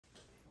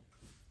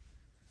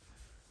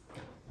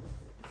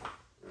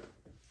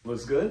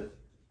What's good?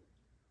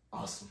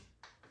 Awesome.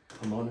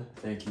 Ramona,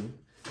 thank you.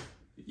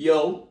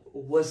 Yo,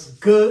 what's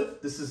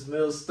good? This is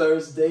Mills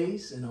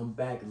Thursdays, and I'm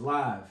back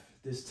live.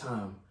 This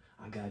time,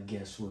 I got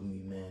guests with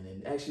me, man.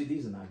 And actually,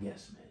 these are not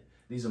guests, man.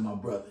 These are my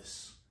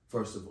brothers,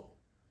 first of all.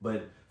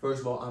 But first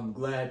of all, I'm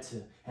glad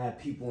to have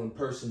people in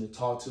person to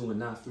talk to and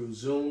not through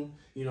Zoom.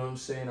 You know what I'm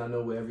saying? I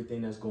know with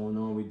everything that's going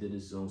on, we did the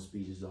Zoom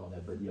speeches, all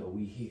that. But yo,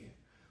 we here.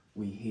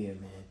 We here,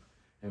 man.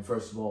 And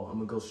first of all, I'm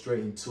going to go straight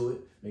into it.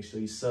 Make sure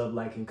you sub,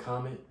 like, and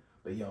comment.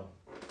 But yo,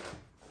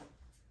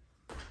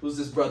 who's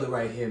this brother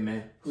right here,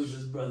 man? Who's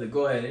this brother?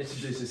 Go ahead,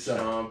 introduce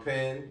yourself. Sean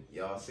Penn.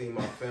 Y'all seen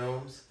my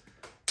films.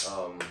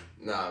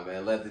 Nah,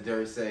 man, let the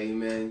dirt say,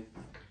 man.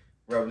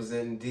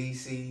 Representing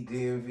DC,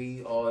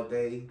 DMV all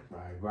day.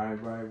 Right.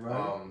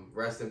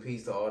 Rest in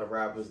peace to all the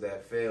rappers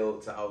that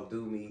failed to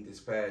outdo me this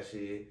past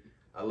year.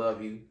 I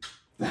love you.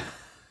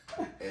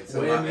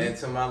 And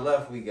to my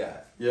left, we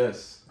got.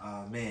 Yes.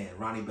 Man,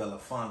 Ronny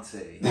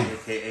Belafonte,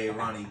 aka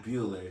Ronny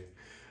Bueller.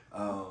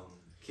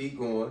 Keep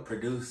going.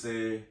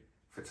 Producer,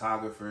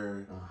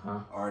 photographer,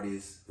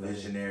 artist,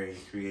 visionary,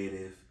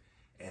 creative,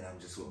 and I'm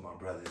just with my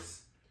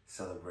brothers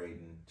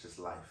celebrating just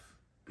life,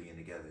 being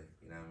together.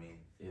 You know what I mean?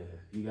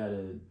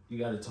 Yeah, you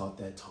gotta talk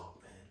that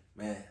talk,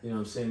 man. Man. You know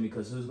what I'm saying?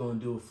 Because who's gonna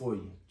do it for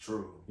you?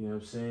 True. You know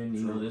what I'm saying? True.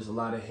 You know, there's a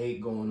lot of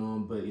hate going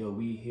on, but yo,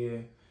 we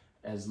here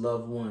as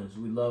loved ones.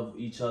 We love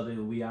each other,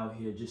 and we out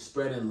here just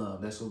spreading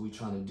love. That's what we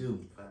trying to do.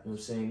 You know what I'm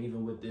saying?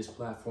 Even with this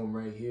platform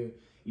right here,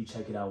 you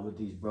check it out with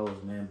these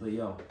bros, man. But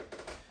yo,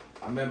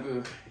 I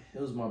remember it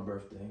was my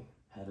birthday.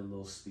 Had a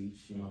little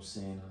speech, you know what I'm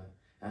saying?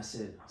 I was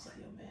like,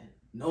 yo, man,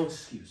 no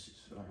excuses,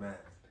 right? Man.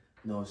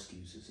 No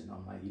excuses. And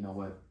I'm like, you know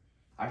what?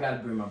 I gotta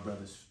bring my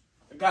brothers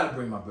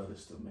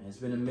through, man. It's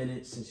been a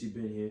minute since you've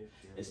been here.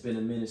 Yeah. It's been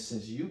a minute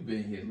since you've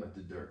been here, Let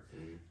the Dirt.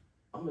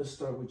 I'm gonna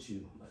start with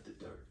you, Let the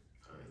Dirt.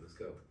 All right, let's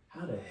go.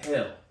 How the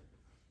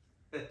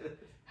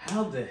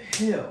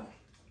hell?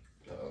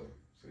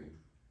 See.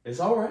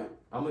 It's all right.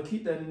 I'm gonna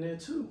keep that in there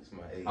too. It's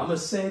my age. I'm gonna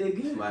say it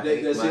again.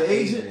 That's your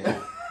agent.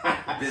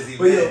 Busy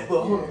but man.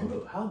 But hold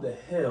on. How the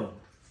hell?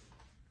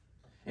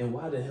 And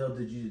why the hell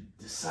did you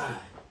decide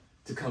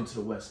to come to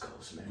the West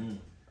Coast,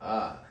 man?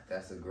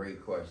 That's a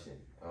great question.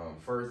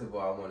 First of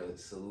all, I want to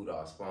salute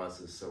our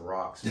sponsor,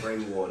 Ciroc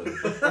Spring Water,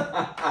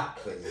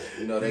 because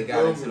you know they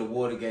got into the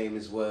water game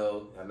as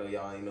well. I know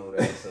y'all ain't know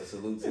that, so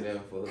salute to them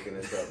for hooking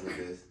us up with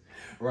this.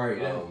 Right.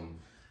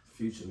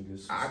 Future.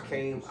 I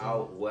came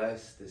out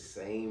west the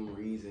same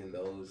reason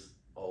those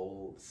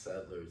old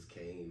settlers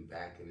came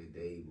back in the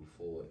day,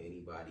 before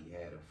anybody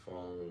had a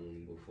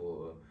phone,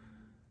 before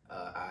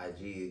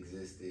IG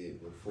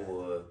existed,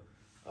 before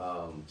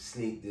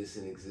Sneak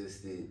Dissing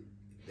existed.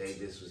 They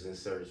just was in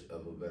search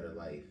of a better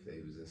life.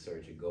 They was in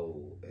search of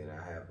gold, and I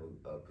have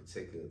a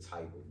particular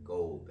type of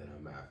gold that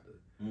I'm after.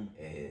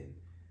 And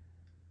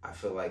I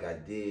feel like I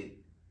did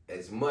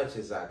as much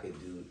as I could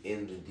do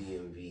in the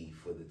DMV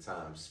for the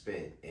time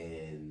spent,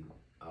 and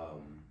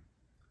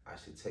I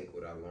should take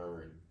what I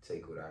learned,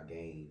 take what I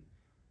gained,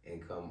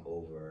 and come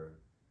over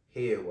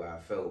here where I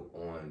felt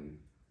on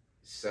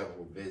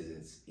several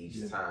visits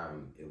each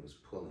time it was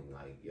pulling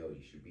like, yo,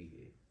 you should be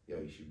here.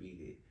 Yo, you should be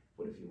here.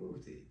 What if you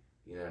moved here?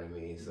 You know what I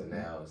mean? So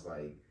now it's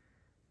like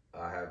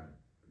I have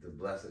the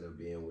blessing of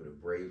being with a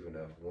brave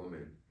enough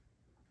woman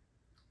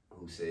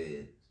who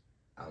said,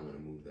 I want to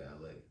move to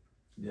LA.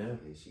 Yeah.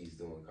 And she's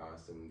doing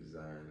costume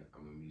design.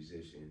 I'm a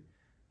musician,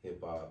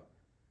 hip hop,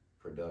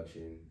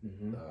 production,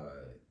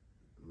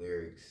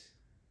 lyrics.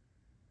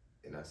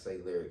 And I say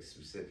lyrics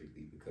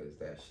specifically because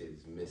that shit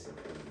is missing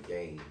from the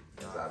game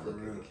as I look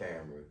at the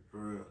camera. For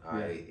real. All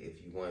right,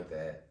 if you want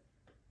that,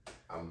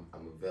 I'm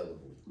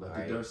available. Let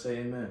the Dirt say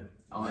amen.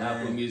 On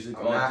Apple Music,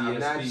 I'm DSP.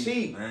 not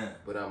cheap, man,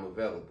 but I'm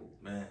available.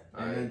 Man.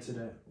 Amen to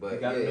that. But you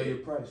gotta know your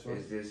price, right?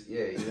 It's just,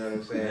 you know what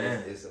I'm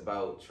saying? It's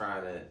about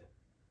trying to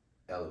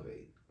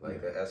elevate. Like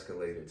an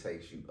escalator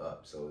takes you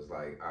up. So it's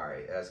like, all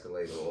right,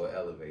 escalator or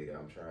elevator,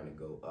 I'm trying to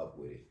go up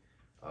with it.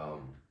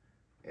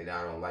 And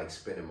I don't like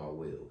spinning my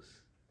wheels.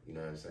 You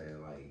know what I'm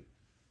saying? Like,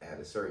 at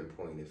a certain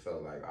point, it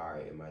felt like, all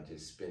right, am I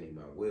just spinning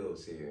my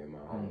wheels here in my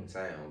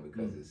hometown?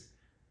 Because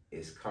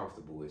it's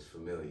comfortable, it's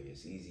familiar,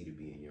 it's easy to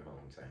be in your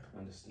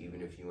hometown.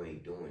 Even if you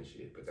ain't doing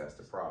shit. But that's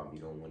the problem.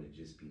 You don't want to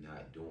just be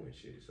not doing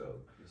shit.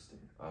 So,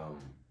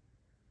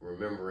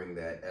 remembering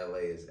that LA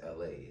is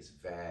LA, it's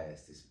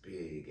vast, it's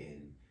big,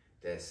 and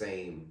that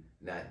same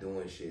not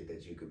doing shit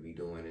that you could be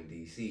doing in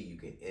DC, you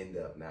can end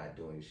up not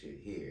doing shit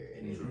here.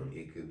 And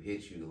it could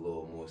hit you a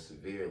little more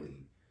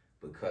severely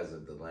because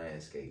of the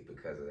landscape,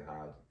 because of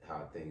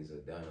how things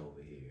are done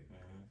over here.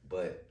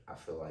 But I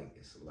feel like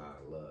it's a lot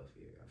of love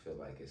here. I feel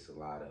like it's a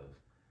lot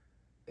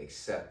of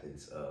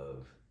acceptance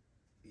of,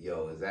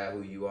 yo, is that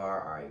who you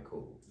are? All right,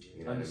 cool.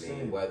 You know what I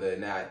mean? Whether or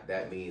not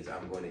that means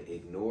I'm going to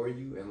ignore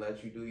you and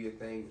let you do your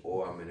thing,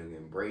 or I'm going to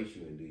embrace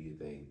you and do your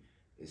thing.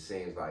 It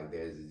seems like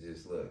there's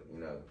just, look, you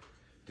know,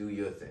 do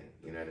your thing.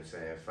 You know what I'm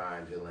saying?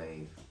 Find your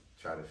lane.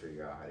 Try to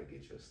figure out how to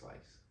get your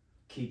slice.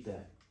 Keep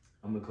that.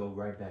 I'm going to go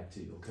right back to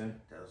you, okay?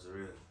 That was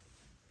real.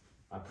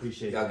 I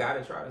appreciate Y'all that.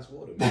 gotta try this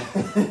water,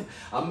 man.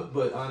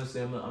 But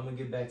honestly, I'm gonna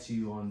get back to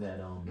you on that.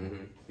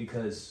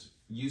 Because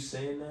you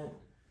saying that,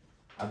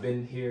 I've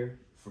been here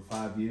for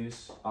 5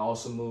 years. I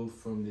also moved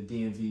from the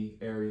DMV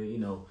area. You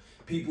know,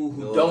 people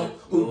who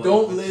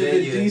don't live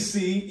in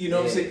DC. You know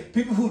what I'm saying?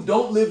 People who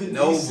don't live in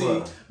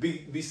DC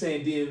be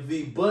saying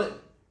DMV,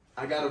 but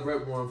I got a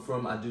rep where I'm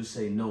from. I do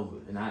say Nova,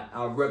 and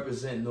I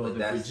represent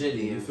Northern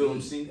Virginia. You feel what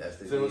I'm saying?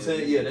 Feel what I'm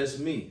saying? Yeah, that's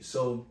me.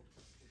 So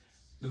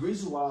the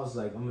reason why I was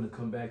like, I'm gonna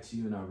come back to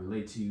you and I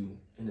relate to you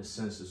in a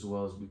sense as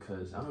well is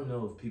because I don't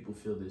know if people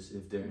feel this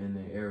if they're in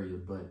their area,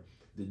 but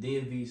the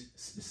DMV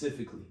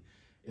specifically,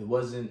 it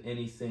wasn't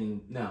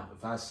anything. Now,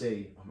 if I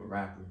say I'm a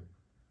rapper,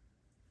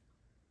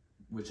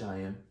 which I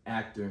am,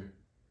 actor,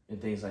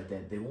 and things like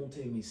that, they won't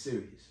take me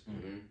serious.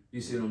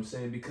 You see what I'm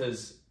saying?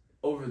 Because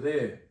over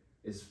there,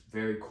 it's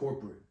very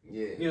corporate.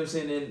 Yeah. You know what I'm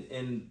saying?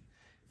 And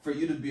for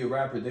you to be a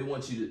rapper, they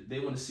want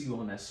to see you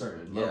on that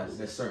certain level,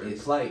 that certain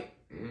plight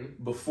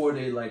before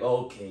they like,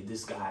 oh, okay,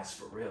 this guy's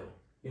for real.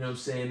 You know what I'm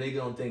saying? They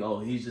don't think, oh,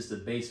 he's just a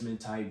basement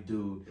type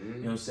dude. You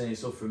know what I'm saying?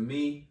 So for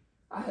me,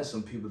 I had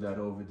some people that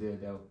over there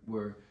that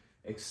were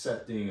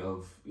accepting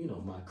of, you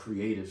know, my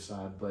creative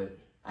side, but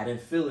I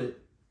didn't feel it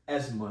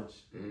as much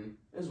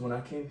as when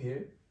I came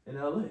here in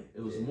LA.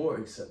 It was more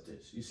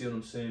acceptance. You see what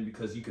I'm saying?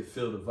 Because you could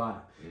feel the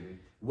vibe. It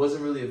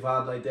wasn't really a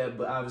vibe like that,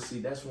 but obviously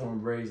that's where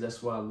I'm raised.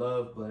 That's what I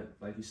love. But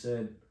like you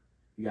said,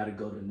 you got to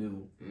go to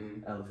new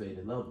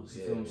elevated levels.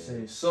 You feel what I'm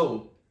saying?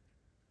 So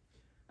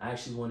I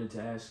actually wanted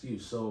to ask you.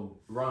 So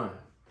Ron,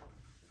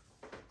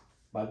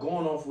 by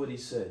going off what he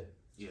said,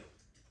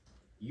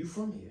 you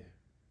from here?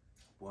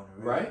 Born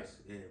and raised. Right?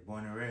 Yeah,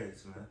 born and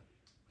raised, man.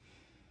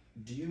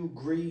 Do you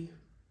agree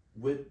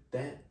with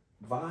that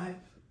vibe?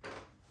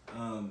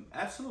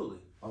 Absolutely.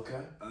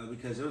 Okay.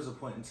 Because there was a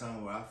point in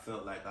time where I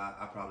felt like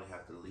I probably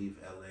have to leave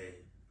LA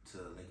to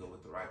link up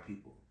with the right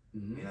people.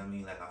 You know what I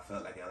mean? Like I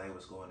felt like LA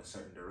was going a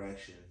certain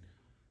direction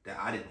that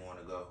I didn't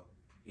want to go,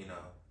 you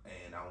know,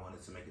 and I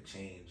wanted to make a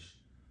change,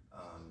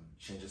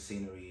 change of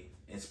scenery,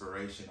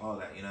 inspiration, all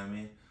that, you know what I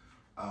mean?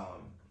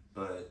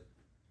 But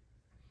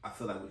I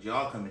feel like with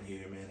y'all coming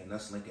here, man, and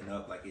us linking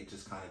up, like it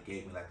just kind of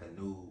gave me like a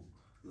new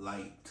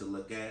light to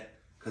look at.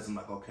 Cause I'm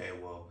like, okay,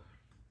 well,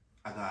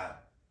 I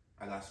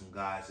got some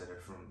guys that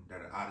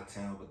are out of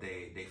town, but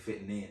they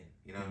fitting in,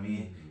 you know what I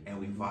mean? And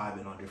we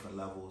vibing on different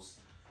levels.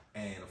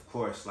 And of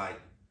course, like,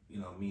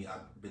 you know, me,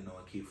 I've been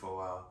knowing Keith for a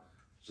while,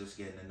 just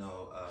getting to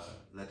know,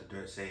 let the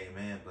dirt say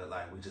amen, but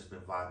like, we just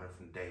been vibing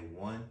from day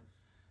one.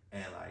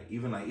 And like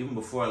even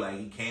before like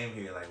he came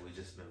here, like we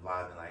just been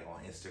vibing like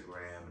on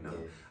Instagram, and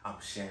I'm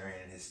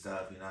sharing his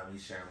stuff, you know what I mean,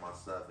 sharing my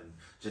stuff and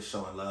just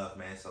showing love,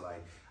 man. So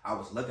like I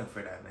was looking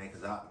for that, man,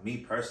 because me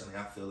personally,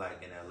 I feel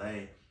like in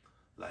LA,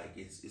 like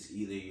it's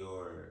either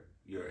you're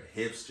a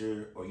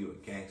hipster or you're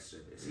a gangster.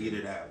 It's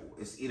either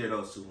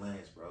those two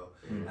lanes, bro.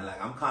 And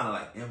like I'm kind of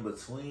like in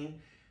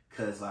between,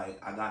 cause like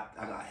I got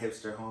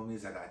hipster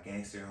homies, I got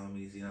gangster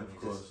homies, you know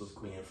what I mean?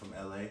 Just being from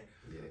LA.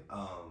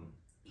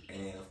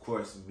 And of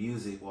course,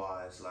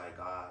 music-wise, like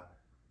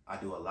I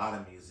do a lot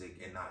of music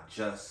and not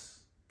just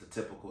the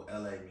typical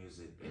LA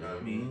music, you know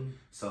what I mean?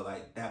 So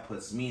like that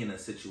puts me in a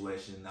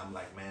situation, I'm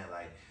like, man,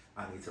 like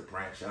I need to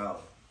branch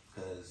out,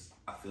 because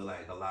I feel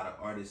like a lot of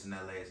artists in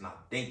LA is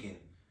not thinking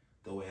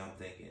the way I'm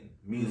thinking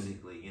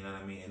musically, you know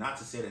what I mean? And not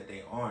to say that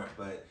they aren't,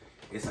 but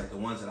it's like the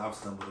ones that I've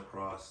stumbled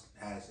across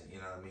hasn't, you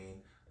know what I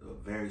mean? A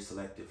very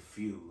selective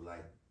few,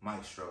 like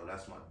Maestro,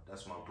 that's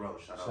my bro.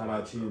 Shout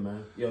out to you,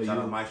 man. Yo, shout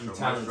out Maestro.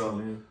 Maestro,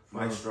 man.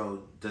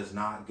 Maestro does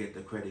not get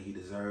the credit he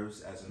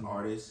deserves as an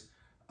artist,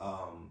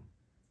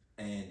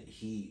 and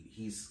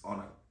he's on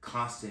a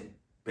constant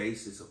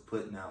basis of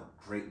putting out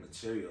great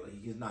material.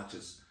 He's not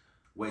just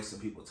wasting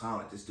people's time.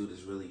 Like this dude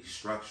is really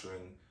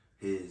structuring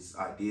his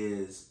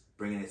ideas,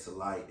 bringing it to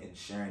light, and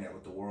sharing it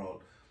with the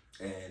world.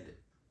 And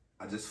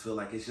I just feel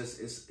like it's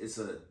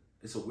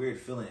a weird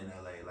feeling in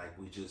LA. Like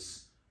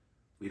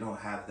we don't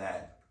have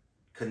that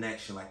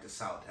connection like the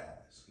South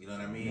has, you know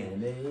what I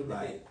mean?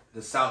 Like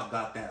the South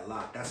got that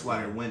lock. That's why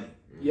they're winning.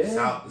 The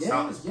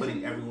South is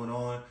putting everyone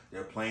on.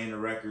 They're playing the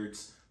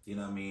records. You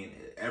know what I mean?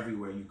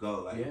 Everywhere you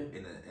go, like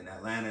in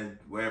Atlanta,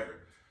 wherever,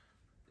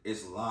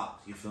 it's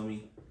locked. You feel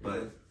me?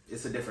 But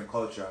it's a different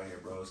culture out here,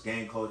 bro. It's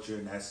gang culture,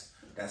 and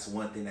that's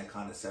one thing that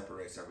kind of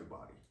separates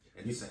everybody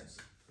in a sense.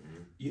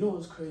 You know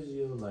what's crazy,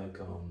 yo? Like,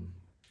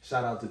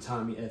 shout out to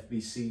Tommy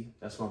FBC.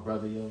 That's my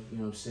brother, yo. You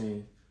know what I'm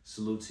saying?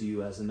 Salute to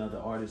you as another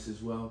artist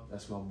as well.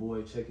 That's my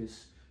boy. Check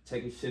his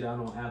shit out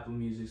on Apple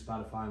Music,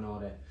 Spotify, and all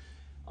that.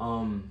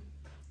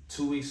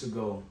 2 weeks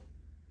ago,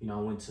 you know,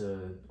 I went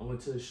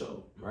to the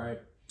show, right?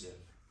 Yeah.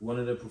 One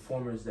of the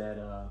performers that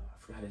I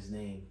forgot his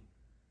name,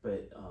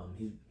 but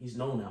he's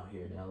known out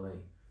here in LA.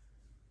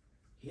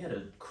 He had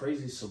a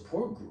crazy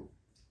support group.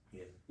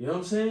 Yeah. You know what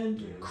I'm saying?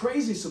 Yeah.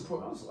 Crazy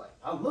support.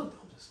 I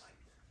looked, I'm just like,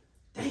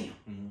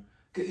 damn.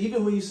 Cause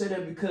even when you say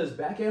that, because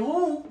back at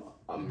home,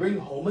 I'm bringing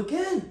home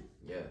again.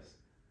 Yes.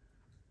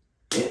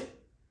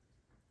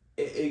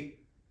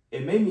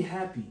 It made me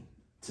happy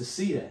to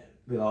see that.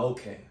 Be like,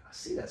 okay, I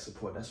see that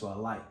support. That's what I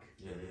like.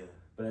 Yeah.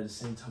 But at the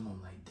same time,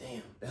 I'm like,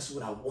 damn, that's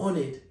what I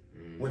wanted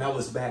when I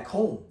was back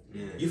home.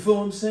 Yeah. You feel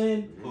what I'm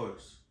saying? Of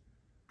course.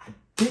 I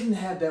didn't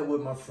have that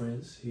with my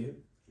friends here,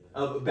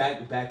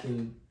 back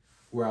in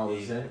where I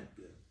was at.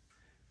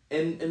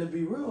 And to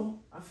be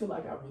real, I feel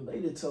like I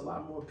related to a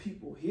lot more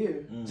people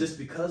here just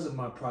because of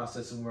my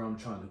process and where I'm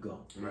trying to go.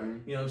 Right.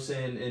 You know what I'm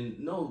saying?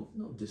 And no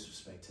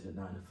disrespect to the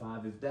 9 to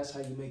 5. If that's how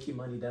you make your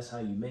money, that's how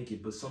you make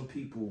it. But some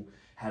people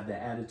have the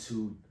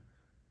attitude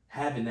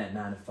having that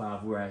 9 to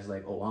 5, whereas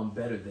like, oh, I'm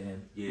better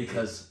than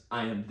because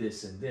I am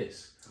this and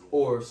this.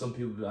 Or some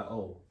people be like,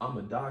 oh, I'm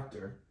a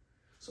doctor,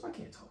 so I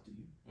can't talk to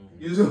you.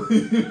 You know?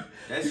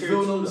 That's you here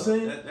feel too, what I'm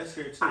saying? That's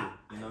here too. I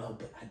know,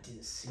 but I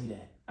didn't see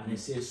that. I didn't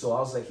see it. So I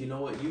was like, you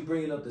know what? You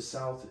bringing up the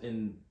South,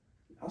 and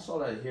I saw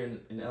that here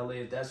in LA.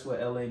 If that's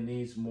what LA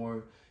needs,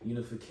 more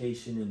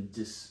unification and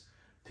just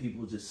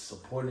people just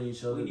supporting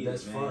each other,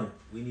 that's fine.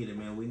 We need it,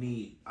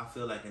 man. I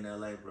feel like in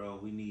LA, bro,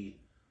 we need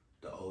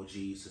the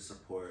OGs to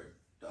support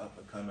the up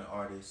and coming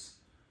artists,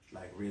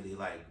 like really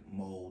like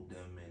mold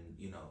them and,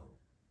 you know,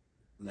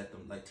 let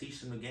them like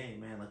teach them the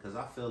game, man. Like, cause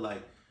I feel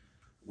like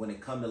when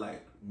it comes to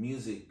like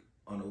music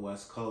on the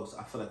West Coast,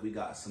 I feel like we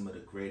got some of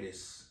the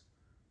greatest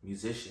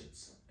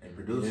musicians and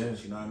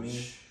producers, you know what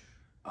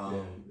I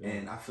mean?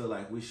 And I feel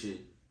like we should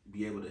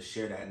be able to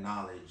share that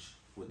knowledge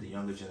with the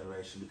younger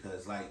generation,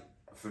 because like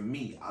for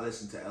me, I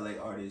listen to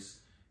LA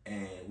artists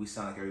and we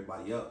sound like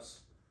everybody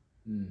else.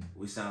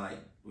 We sound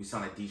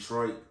like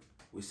Detroit,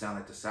 we sound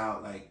like the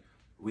South. Like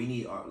we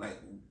need our, like,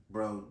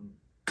 bro,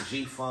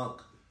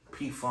 G-Funk,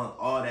 P-Funk,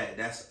 all that,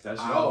 that's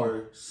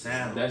our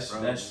sound.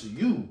 That's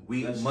you.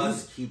 We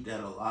must keep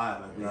that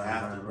alive. Like we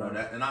have to, bro.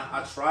 And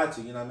I try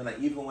to, you know what I mean? Like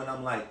even when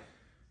I'm like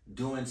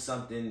doing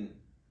something,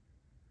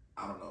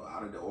 I don't know,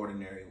 out of the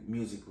ordinary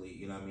musically,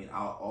 you know what I mean?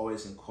 I'll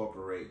always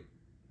incorporate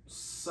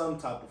some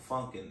type of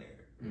funk in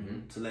there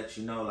to let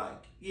you know,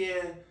 like,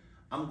 yeah,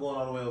 I'm going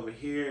all the way over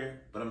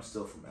here, but I'm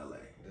still from LA.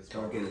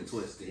 Don't get it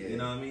twisted. You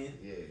know what I mean?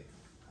 Yeah.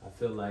 I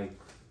feel like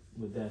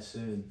with that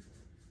said,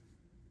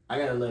 I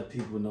gotta let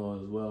people know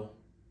as well.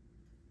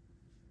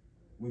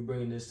 We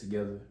bringing this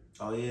together.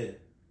 Oh yeah.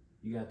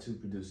 You got 2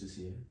 producers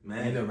here,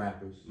 man, and the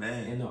rappers,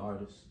 man, and the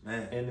artists,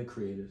 man, and the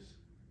creators,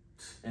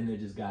 and they're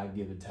just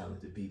God-given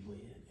talented people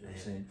here. You know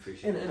what I'm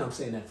saying? And I'm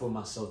saying that for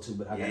myself too.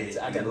 But I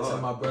gotta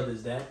tell my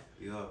brothers that.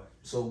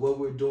 So what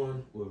we're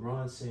doing with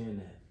Ron saying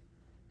that,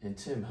 and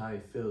Tim, how he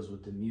feels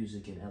with the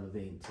music and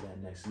elevating to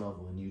that next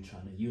level, and you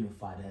trying to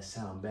unify that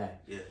sound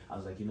back. Yeah. I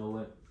was like, you know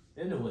what?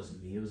 And it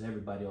wasn't me. It was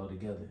everybody all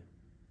together.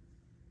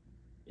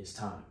 It's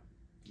time.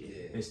 Yeah.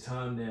 It's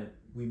time that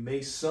we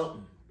make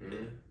something.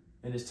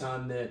 And it's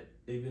time that,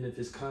 even if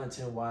it's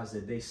content-wise,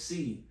 that they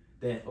see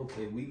that,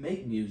 okay, we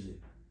make music,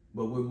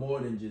 but we're more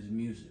than just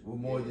music. We're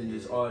more than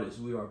just artists.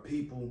 We are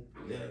people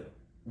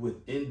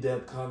with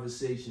in-depth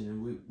conversation,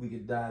 and we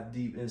can dive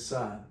deep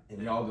inside,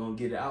 and y'all gonna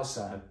get it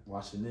outside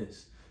watching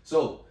this.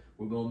 So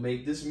we're gonna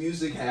make this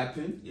music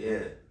happen. Yeah.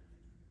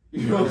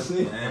 You know what I'm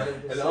saying?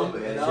 And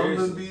I'm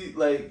gonna be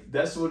like,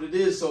 that's what it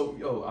is. So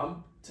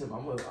Tim,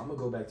 I'm gonna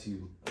go back to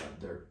you,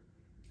 Dirk.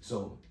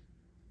 So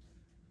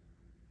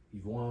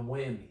you've won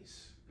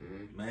whammies.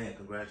 Man,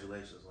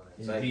 congratulations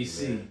on that. In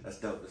DC. That's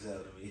dope as hell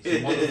to me. It's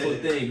a wonderful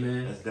thing,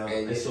 man. That's dope.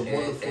 It's a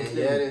wonderful thing. And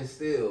yet and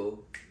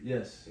still,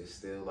 yes, it's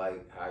still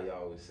like how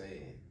y'all was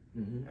saying.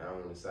 I don't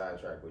want to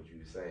sidetrack what you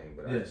were saying,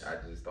 but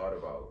I just thought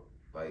about,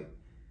 like,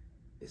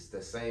 it's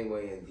the same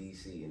way in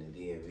DC and the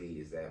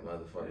DMV, is that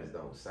motherfuckers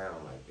don't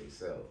sound like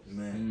themselves.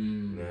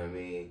 Man. You know what I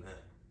mean?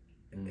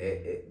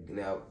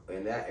 Now,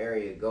 in that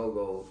area,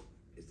 go-go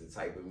is the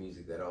type of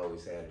music that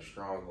always had a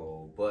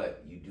stronghold,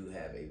 but you do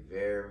have a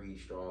very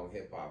strong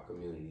hip-hop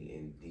community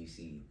in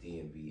DC,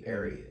 DMV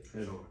area.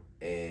 Sure.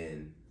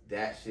 And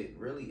that shit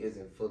really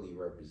isn't fully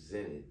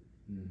represented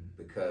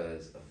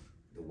because of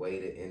the way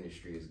the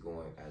industry is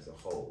going as a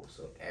whole.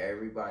 So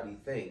everybody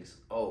thinks,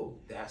 oh,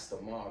 that's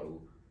the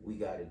model, we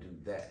got to do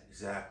that.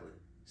 Exactly.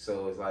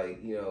 So it's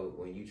like, you know,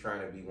 when you trying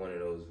to be one of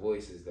those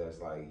voices that's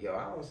like, yo,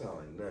 I don't sound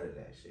like none of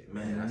that shit,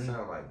 man. I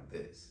sound like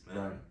this.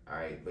 Right. All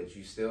right, but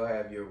you still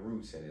have your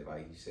roots in it,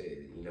 like you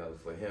said. You know,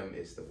 for him,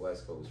 it's the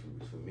West Coast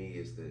roots. For me,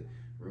 it's the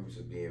roots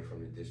of being from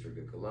the District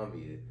of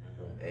Columbia.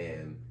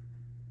 And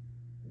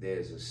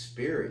there's a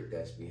spirit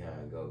that's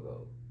behind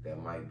go-go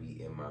that might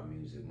be in my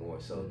music more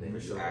so than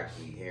you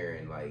actually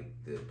hearing, like,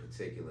 the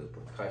particular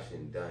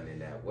percussion done in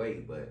that way.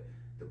 But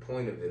the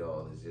point of it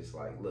all is just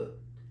like, look,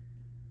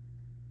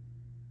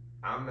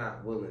 I'm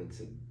not willing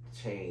to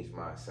change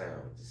my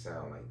sound to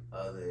sound like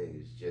other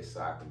niggas just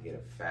so I can get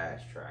a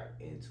fast track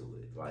into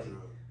it. Like,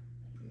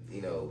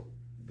 you know,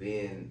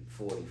 being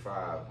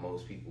 45,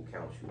 most people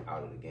count you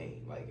out of the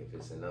game. Like, if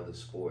it's another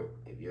sport,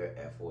 if you're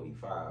at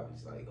 45,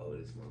 it's like, oh,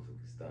 this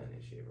motherfucker's done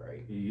and shit,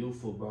 right? You're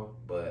youthful, bro.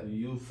 But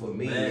you're youthful, for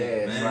me,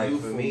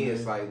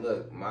 it's like,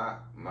 look,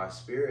 my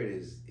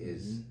spirit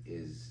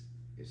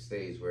it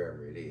stays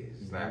wherever it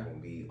is. It's not gonna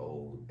be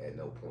old at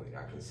no point.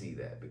 I can see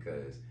that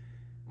because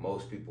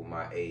most people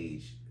my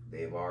age,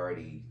 they've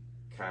already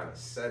kind of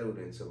settled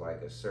into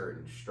like a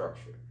certain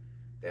structure.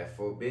 that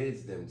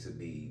forbids them to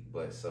be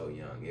but so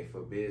young. It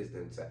forbids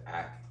them to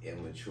act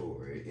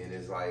immature. And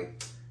it's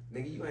like,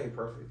 nigga, you ain't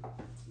perfect.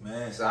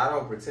 Man. So I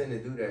don't pretend to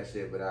do that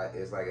shit, but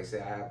it's like I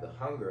said, I have the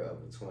hunger of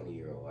a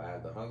 20-year-old. I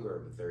have the hunger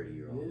of a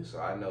 30-year-old. Yeah. So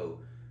I know,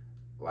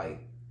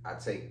 like, I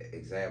take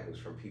examples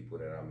from people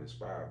that I'm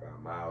inspired by.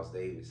 Miles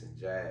Davis and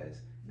jazz.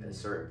 At a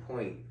certain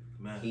point,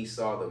 he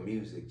saw the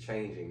music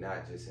changing,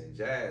 not just in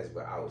jazz,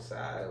 but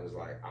outside, and was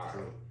like, all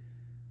right,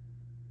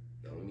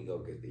 let me go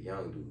get the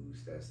young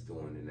dudes that's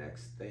doing the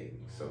next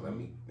thing. So let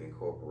me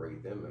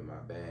incorporate them in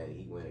my band.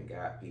 He went and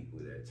got people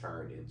that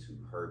turned into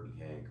Herbie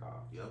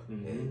Hancock. Yep.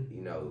 And,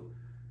 you know,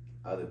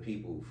 other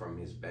people from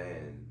his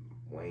band,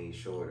 Wayne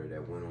Shorter,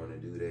 that went on to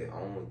do their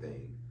own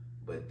thing.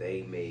 But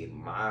they made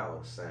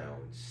Miles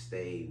sound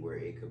stay where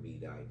it could be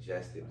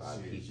digested by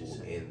people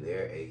in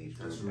their age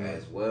group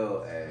as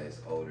well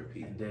as older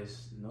people. And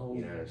there's no...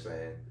 You know what I'm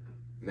saying?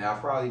 Now, I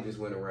probably just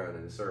went around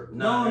in a circle.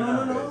 No. But,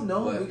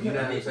 you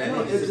know what I'm saying?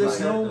 No, it's just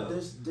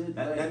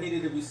that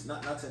needed to be,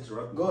 not to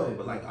interrupt. Go ahead.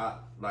 But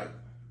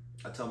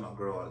I tell my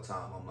girl all the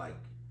time, I'm like,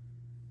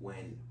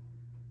 when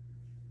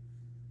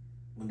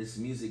this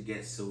music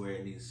gets to where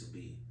it needs to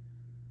be,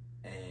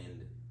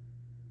 and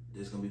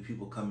there's gonna be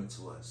people coming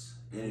to us,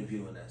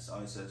 interviewing us, all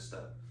this other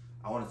stuff,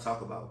 I want to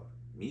talk about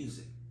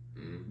music.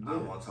 I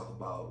don't want to talk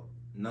about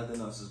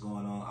nothing else is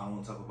going on. I don't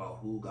want to talk about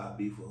who got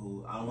beef with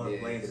who. I don't want to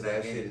play into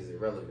that game. Shit is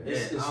irrelevant. Yeah,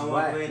 it's I don't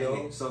want to play whack,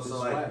 into it.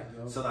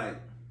 So like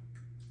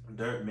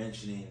Dirt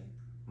mentioning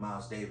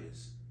Miles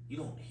Davis, you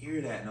don't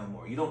hear that no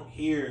more. You don't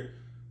hear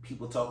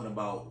people talking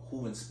about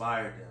who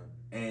inspired them,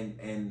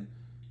 and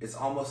it's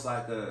almost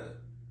like a.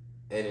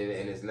 And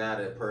it's not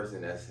a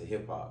person that's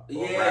hip hop.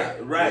 Yeah,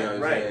 rap,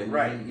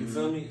 right. You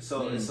feel me?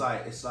 So it's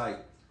like,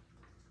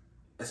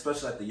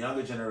 especially like the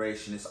younger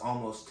generation, it's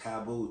almost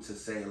taboo to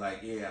say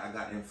like, yeah, I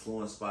got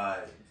influenced by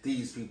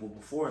these people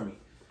before me,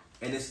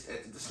 and there's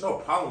no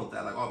problem with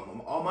that. Like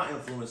all my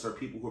influence are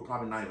people who are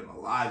probably not even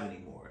alive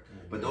anymore.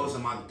 But those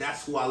are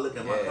that's who I look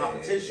at my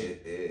competition.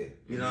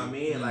 You know what I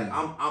mean? Like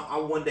I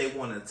one day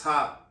want to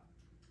top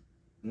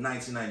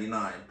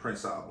 1999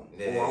 Prince album,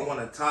 or I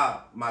want to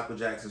top Michael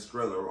Jackson's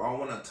Thriller, or I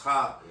want to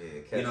top,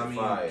 you know what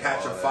I mean,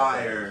 Catch a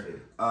Fire,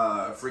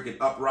 freaking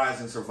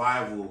Uprising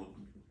Survival,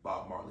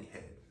 Bob Marley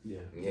head.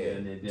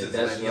 Just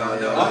that's letting y'all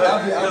know.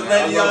 Just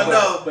letting y'all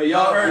know. But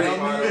y'all heard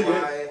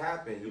why it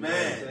happened.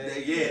 Man,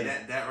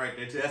 that right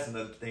there too. That's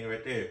another thing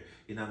right there.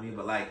 You know what I mean?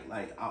 But like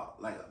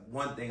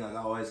one thing, like I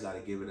always got to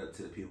give it up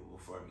to the people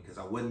before me, because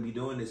I wouldn't be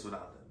doing this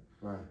without them.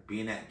 Right.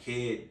 Being that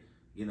kid.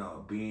 You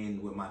know,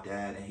 being with my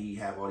dad, and he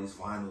have all these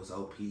vinyls,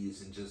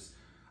 LPs, and just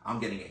I'm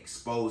getting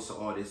exposed to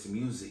all this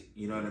music.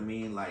 You know what I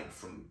mean? Like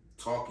from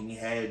Talking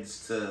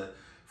Heads to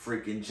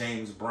freaking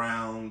James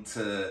Brown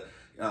to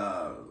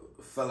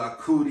Fela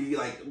Kuti,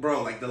 like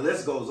bro, like the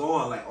list goes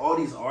on. Like all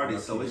these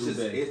artists, Lucky so it's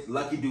Dubé. just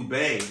Lucky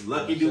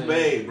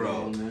Dubé,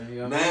 bro.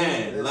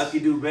 Man, Lucky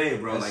Dubé,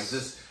 bro. Like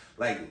just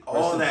like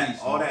all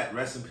that.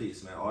 Rest in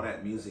peace, man. All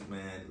that music,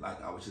 man.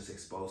 Like I was just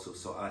exposed to.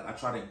 So I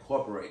try to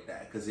incorporate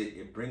that because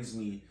it brings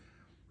me.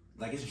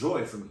 Like it's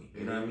joy for me,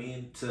 you know what I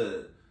mean?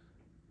 To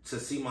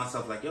see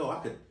myself like, yo, I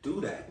could do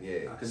that.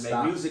 Yeah. I could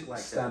make music like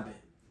Stop that. it.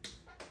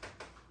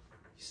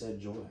 You said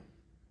joy.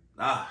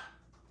 That's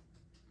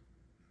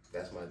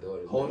my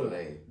daughter's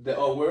name.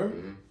 Word?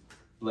 Mm-hmm.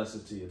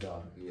 Blessings to your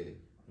daughter. Yeah.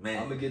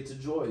 Man. I'm gonna get to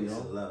joy, Peace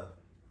yo. and love.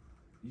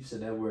 You said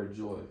that word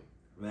joy.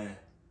 Man.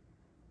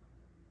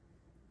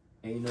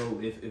 And you know,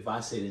 if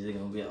I say this, they're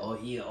gonna be like,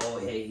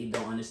 hey, he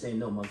don't understand.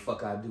 No,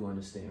 motherfucker, I do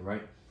understand,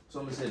 right? So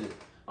I'm gonna say this.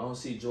 I don't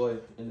see joy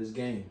in this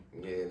game.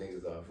 Yeah,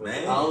 niggas are afraid.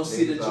 Man. I don't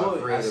see the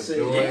joy. I say,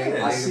 I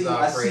see, you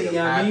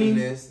know what I mean?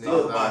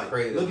 Niggas are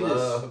afraid of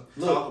love.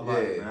 Look,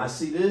 man. I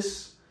see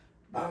this,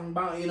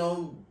 you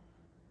know,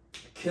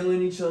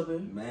 killing each other.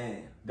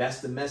 Man.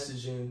 That's the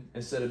messaging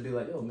instead of be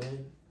like, yo,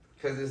 man.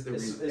 Because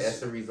that's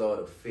the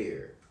result of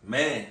fear.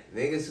 Man.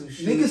 Niggas who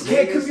shoot niggas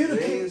can't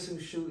communicate. Niggas who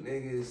shoot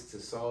niggas to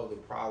solve the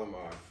problem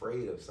are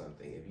afraid of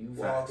something. If you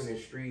walk in the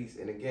streets,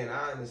 and again,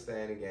 I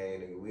understand the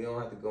game, nigga. We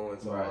don't have to go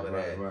into all of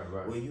that.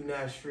 Right. Well, you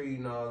not street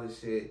and all this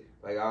shit.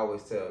 Like I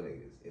always tell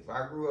niggas, if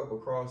I grew up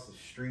across the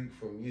street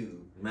from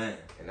you, man,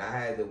 and I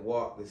had to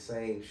walk the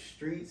same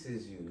streets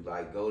as you,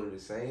 like go to the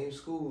same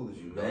school as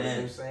you, go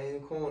to the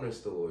same corner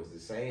stores,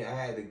 I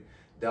had to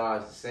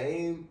dodge the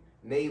same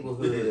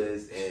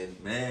neighborhoods and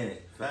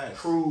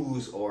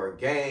crews or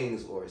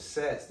gangs or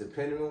sets,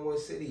 depending on what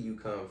city you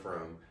come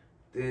from,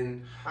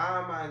 then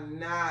how am I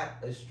not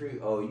a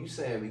street? Oh, you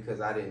saying because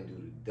I didn't do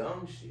the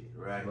dumb shit.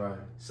 Right.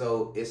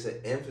 So it's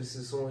an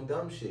emphasis on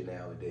dumb shit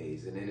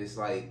nowadays. And then it's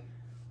like,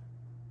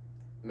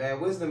 man,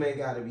 wisdom ain't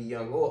got to be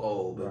young or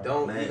old, but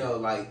you know,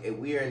 like, if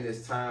we're in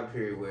this time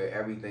period where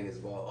everything is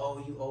about,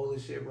 oh, you old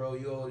as shit, bro,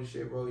 you old as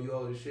shit, bro, you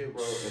old as shit,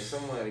 bro.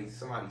 And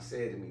somebody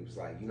said to me, was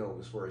like, you know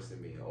what's worse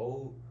than being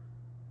old?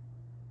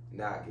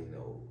 Not getting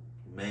old.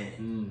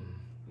 Man.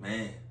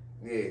 Yeah,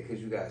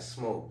 because you got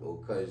smoked, or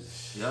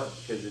because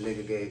the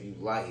nigga gave you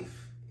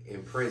life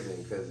in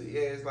prison. Because,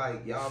 it's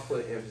like y'all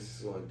put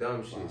emphasis on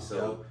dumb shit.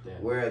 So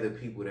where are the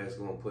people that's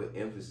going to put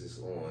emphasis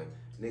on,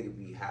 nigga,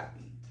 be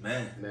happy?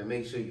 Man,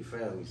 make sure your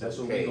family's That's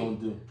okay. what we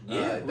gonna do.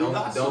 Yeah,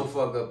 don't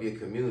fuck up your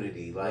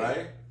community.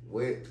 Like,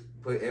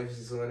 put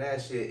emphasis on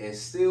that shit and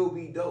still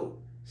be dope.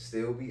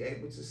 Still be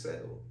able to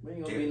sell. Man,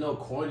 ain't gonna be no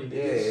corny niggas.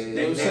 Yeah, You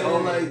know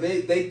what I'm saying?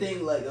 Like they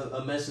think like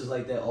a message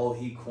like that. Oh,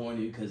 he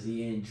corny because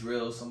he ain't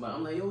drill somebody.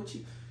 I'm like, yo, what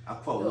you? I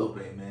quote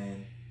Lupe,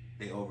 man.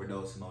 They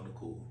overdosing on the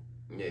cool.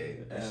 Yeah,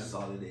 that's just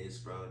all it is,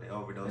 bro. They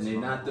overdosing, and they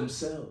on not the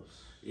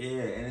themselves.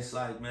 Yeah, and it's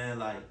like, man,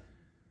 like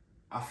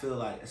I feel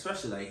like,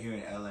 especially like here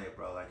in LA,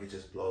 bro, like it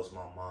just blows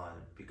my mind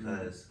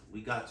because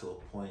we got to a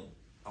point.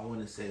 I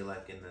want to say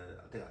like I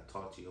think I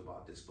talked to you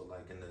about this, but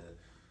like in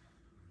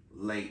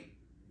the late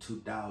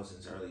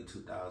 2000s, early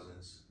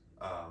 2000s,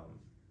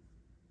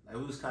 like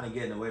we was kind of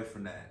getting away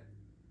from that,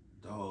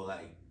 the whole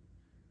like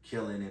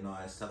killing and all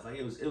that stuff. Like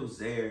it was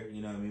there,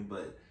 you know what I mean,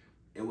 but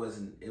it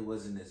wasn't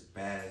as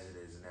bad as it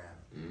is now.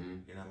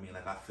 You know what I mean?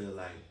 Like I feel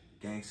like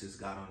gangsters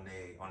got on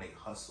they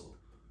hustle,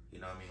 you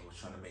know what I mean, was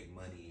trying to make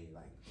money and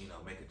like, you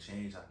know, make a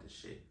change out this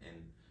shit.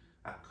 And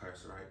I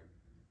curse, right?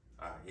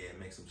 Yeah,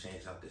 make some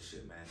change out this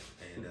shit, man.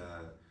 And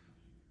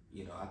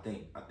you know, I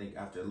think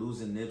after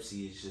losing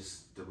Nipsey, it's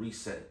just the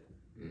reset.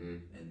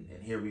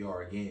 And here we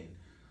are again.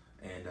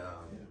 And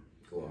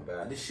going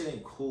back. This shit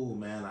ain't cool,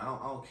 man. I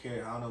don't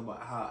care. I don't know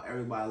about how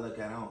everybody look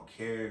at it. I don't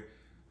care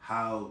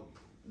how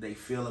they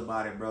feel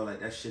about it, bro. Like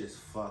that shit is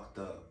fucked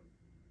up,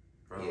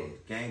 bro. Yeah.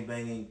 Gang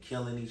banging,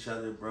 killing each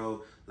other,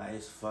 bro. Like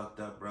it's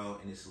fucked up, bro.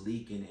 And it's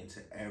leaking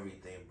into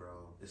everything,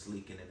 bro. It's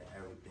leaking into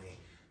everything.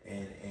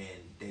 And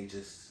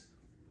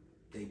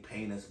they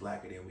paint us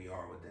blacker than we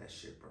are with that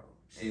shit, bro.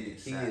 See, the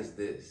key is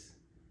this.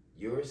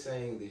 You're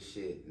saying this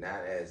shit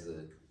not as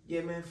a,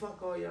 yeah, man,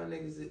 fuck all y'all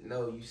niggas.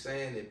 No, you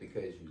saying it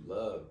because you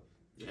love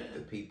the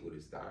people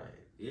that's dying.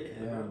 Yeah,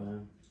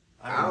 man.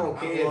 I don't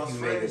care if you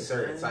make a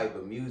certain type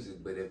of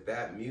music, but if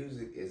that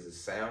music is a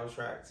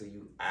soundtrack to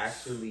you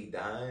actually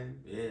dying,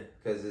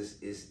 because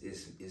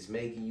it's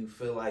making you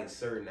feel like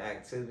certain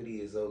activity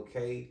is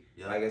okay.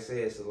 Like I said,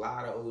 it's a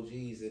lot of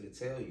OGs that'll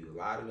tell you. A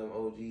lot of them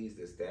OGs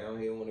that's down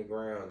here on the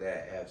ground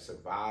that have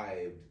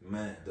survived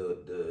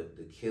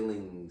the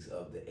killings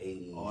of the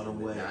 80s and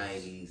the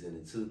 90s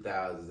and the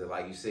 2000s, and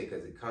like you said,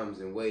 because it comes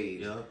in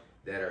waves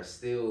that are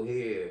still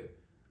here.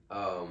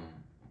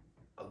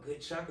 A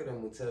good chunk of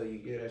them will tell you,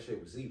 yeah, that shit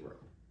was zero.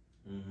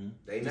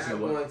 They not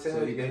going to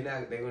tell you.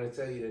 They're going to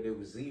tell you that it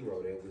was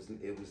zero. That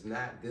it was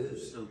not good.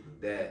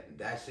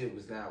 That shit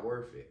was not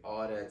worth it.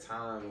 All that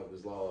time that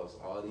was lost.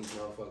 All these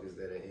motherfuckers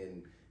that are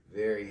in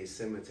various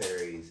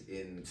cemeteries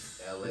in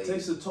LA. It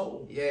takes a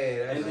toll.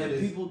 Yeah, and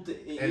people.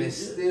 And it's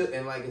still,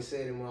 and like I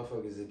said, the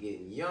motherfuckers are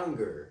getting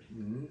younger.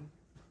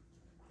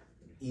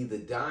 Either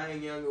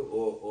dying younger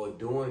or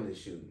doing the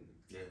shooting.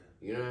 Yeah,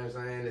 you know what I'm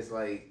saying? It's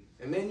like.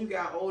 And then you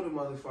got older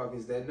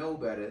motherfuckers that know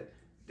better.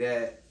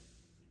 That,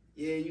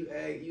 yeah, you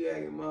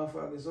acting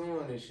motherfuckers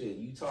on and shit.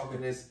 You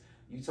talking this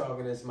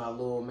my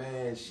little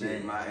man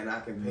shit. And I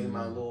can pay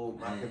my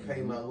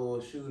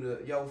little shooter.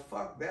 Yo,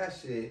 fuck that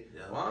shit.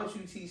 Why don't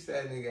you teach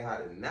that nigga how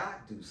to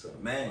not do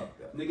something?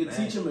 Nigga,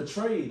 teach him a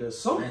trade or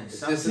something.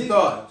 It's just a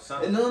thought.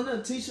 And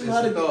no, teach him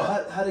how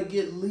to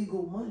get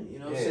legal money. You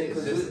know what I'm saying?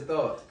 It's just a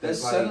thought. That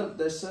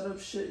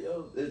setup shit,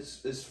 yo,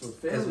 it's for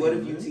family. Because what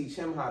if you teach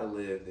him how to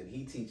live, then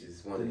he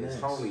teaches one of his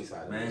homies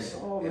how to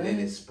live. And then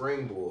it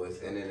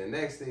springboards. And then the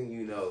next thing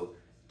you know,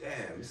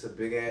 damn, it's a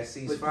big ass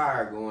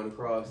ceasefire going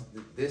across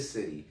this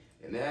city.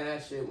 And now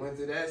that shit went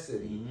to that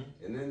city.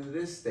 And then to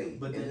this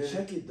state. But then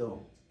check it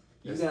though.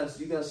 You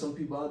got some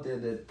people out there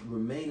that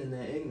remain in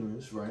their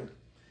ignorance, right?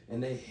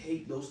 And they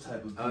hate those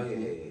type of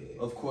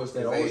people. Of course,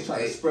 they always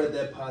try to spread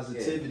that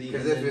positivity.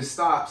 Because if it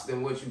stops,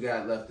 then what you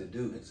got left to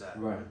do?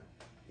 Exactly. Right.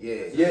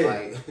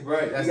 Like,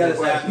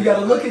 right. You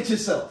gotta look at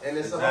yourself. And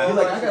it's you're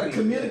like, I gotta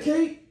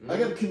communicate. I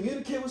gotta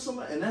communicate with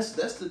somebody. And that's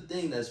the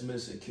thing that's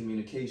missing,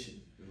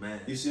 communication. Man.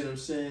 You see what I'm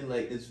saying?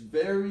 Like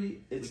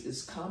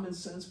it's common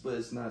sense, but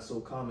it's not so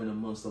common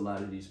amongst a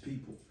lot of these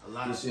people.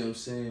 You see what I'm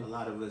saying? A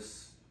lot of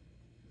us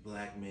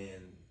black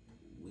men,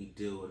 we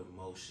deal with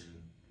emotion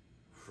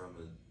from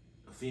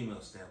a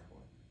female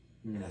standpoint.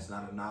 And that's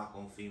not a knock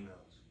on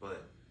females,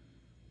 but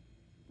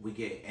we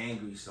get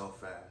angry so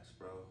fast,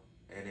 bro.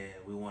 And then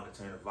we want to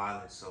turn to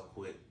violence so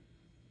quick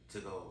to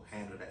go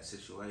handle that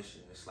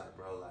situation. It's like,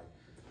 bro, like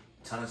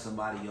telling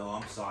somebody, yo,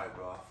 I'm sorry,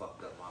 bro, I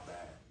fucked up, my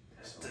bad.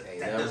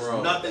 That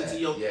does nothing to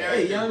your character,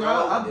 hey, young, bro.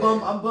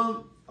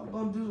 I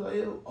bum dude like,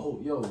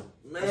 yo,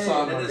 man,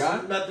 that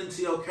does nothing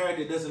to your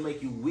character. It doesn't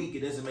make you weak. It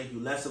doesn't make you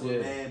less of a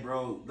man,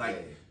 bro.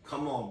 Like,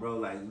 come on, bro.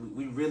 Like,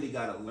 we really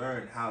gotta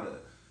learn how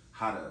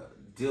to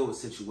deal with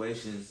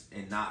situations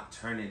and not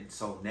turn it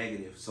so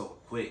negative so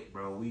quick,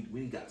 bro.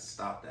 We gotta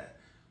stop that.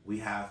 We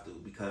have to,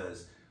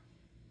 because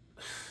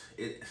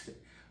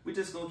we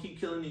just gonna keep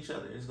killing each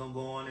other. It's gonna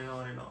go on and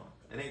on and on.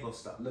 It ain't gonna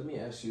stop. Let me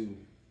ask you,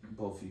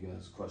 both of you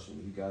guys, a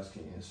question. You guys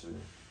can answer.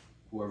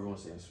 Whoever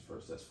wants to answer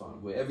first, that's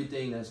fine. With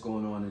everything that's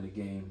going on in the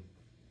game,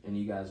 and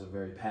you guys are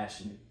very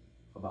passionate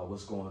about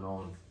what's going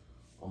on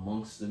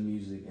amongst the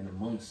music and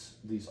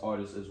amongst these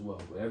artists as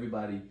well. With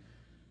everybody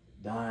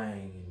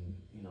dying and,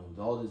 you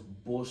know, all this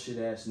bullshit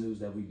ass news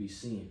that we be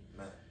seeing.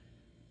 Man.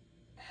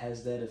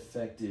 has that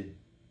affected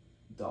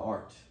the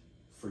art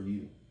for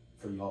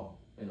y'all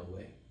in a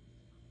way?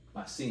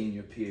 By seeing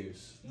your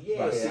peers,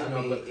 Yeah,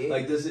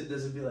 like does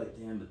it be like,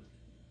 damn, but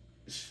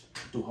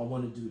do I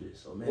want to do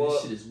this? Or man, Well,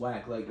 this shit is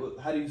whack. Like,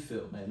 how do you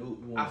feel, man?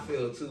 I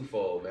feel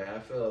twofold, man. I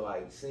feel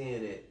like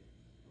seeing it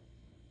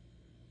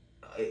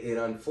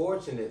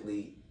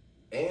unfortunately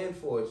and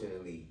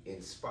fortunately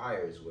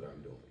inspires what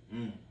I'm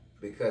doing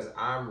because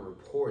I'm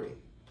reporting.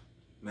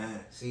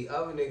 Man, see,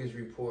 other niggas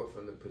report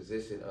from the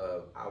position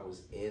of I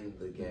was in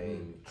the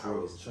game, I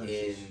was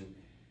in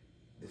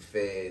the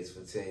feds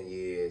for 10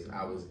 years,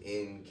 I was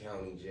in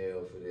county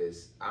jail for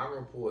this. I'm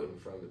reporting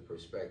from the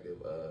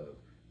perspective of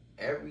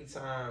every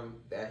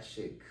time that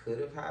shit could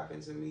have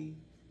happened to me,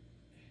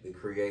 the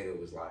creator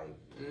was like,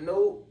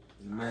 nope,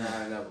 I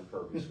got another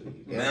purpose for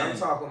you. And I'm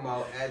talking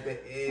about at the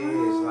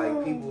edge,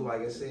 like people,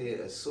 like I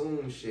said,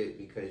 assume shit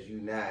because you're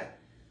not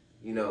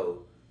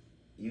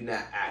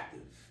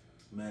active.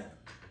 Man.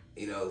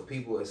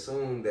 People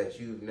assume that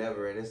you've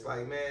never, and it's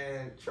like,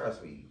 man,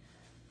 trust me,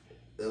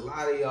 a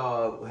lot of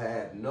y'all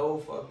have no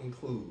fucking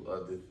clue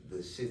of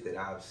the shit that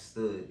I've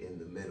stood in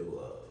the middle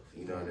of.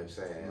 You know what I'm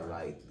saying?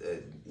 Right.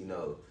 Like,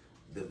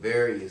 the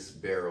various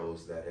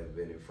barrels that have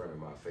been in front of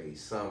my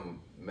face, some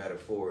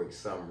metaphoric,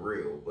 some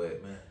real,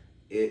 but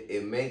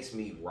it makes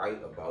me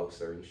write about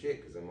certain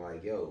shit because I'm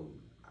like, yo,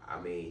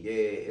 I mean, yeah,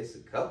 it's a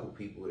couple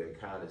people that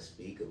kind of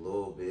speak a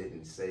little bit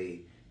and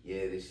say,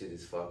 yeah, this shit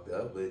is fucked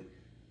up, but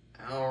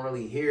I don't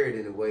really hear it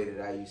in the way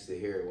that I used to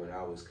hear it when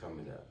I was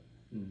coming up.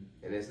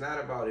 And it's not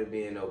about it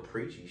being no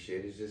preachy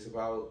shit. It's just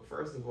about,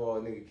 first of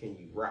all, nigga, can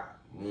you rap?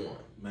 One.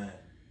 Man.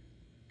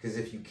 Because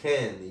if you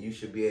can, then you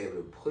should be able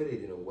to put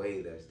it in a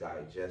way that's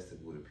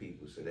digestible to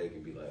people so they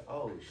can be like,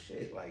 oh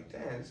shit, like,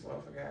 damn, this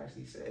motherfucker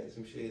actually said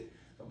some shit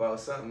about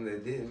something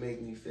that didn't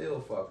make me feel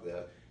fucked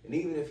up. And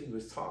even if he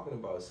was talking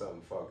about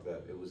something fucked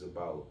up, it was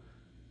about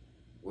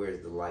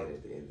where's the light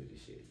at the end of the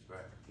shit.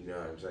 Right. You know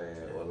what I'm saying?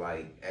 Yeah. Or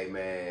like, hey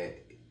man,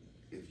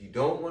 if you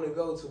don't want to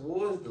go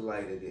towards the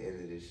light at the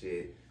end of the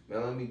shit,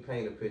 man, let me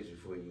paint a picture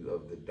for you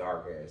of the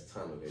dark ass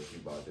tunnel that you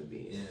about to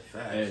be in. Yeah,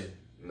 facts. Hey.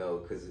 No,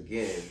 because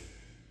again,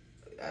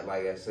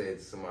 like I said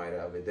to somebody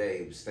the other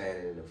day, was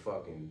standing in the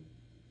fucking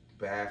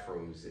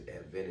bathrooms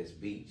at Venice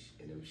Beach,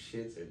 and them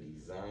shits are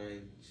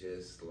designed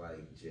just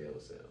like jail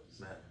cells.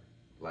 Man.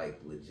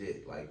 Like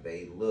legit. Like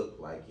they look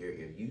like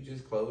if you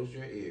just closed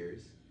your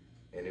ears,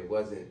 and it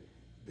wasn't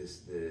the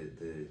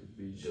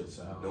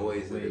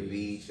noise of the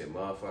beach and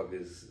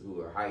motherfuckers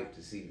who are hyped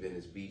to see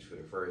Venice Beach for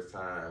the first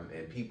time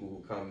and people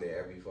who come there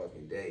every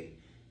fucking day,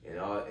 and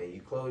you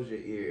close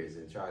your ears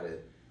and try to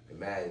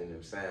imagine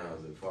them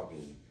sounds of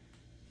fucking,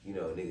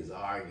 niggas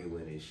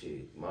arguing and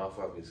shit,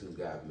 motherfuckers who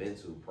got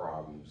mental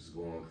problems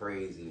going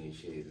crazy and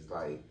shit. It's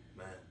like,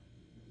 man,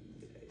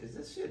 is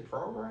this shit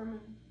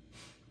programming?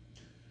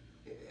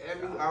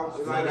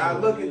 I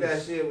look at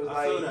that shit was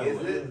like,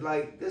 is it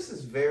like, this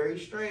is very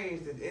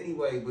strange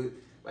anyway, but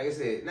like I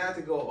said, not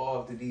to go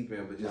off the deep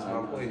end, but just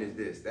my point is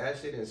this, that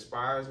shit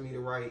inspires me to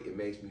write. It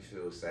makes me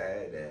feel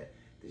sad that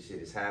this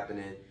shit is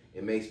happening.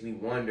 It makes me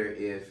wonder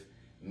if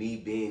me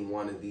being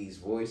one of these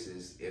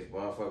voices, if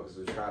motherfuckers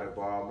would try to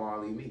Bob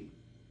Marley me.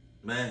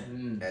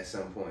 Man. At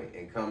some point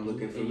and come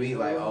looking for me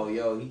like, oh,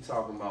 yo, he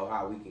talking about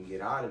how we can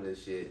get out of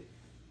this shit.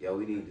 Yo,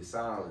 we need to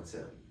silence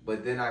him.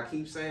 But then I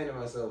keep saying to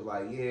myself,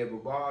 like, yeah,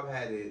 but Bob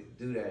had to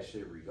do that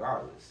shit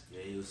regardless.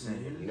 Yeah, he was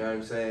saying. You know what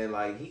I'm saying?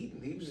 Like,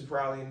 he was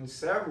probably in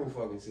several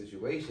fucking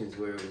situations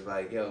where it was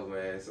like, yo,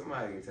 man,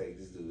 somebody can take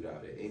this dude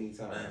out at any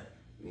time. Man.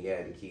 And he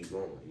had to keep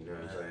going. You know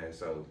what I'm saying?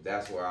 So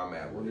that's where I'm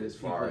at with it as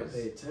far as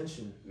pay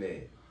attention.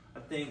 Man.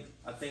 I think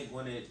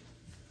when it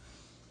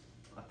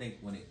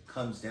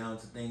comes down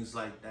to things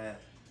like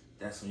that,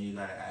 that's when you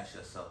gotta ask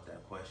yourself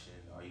that question: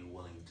 are you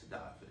willing to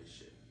die for this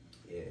shit?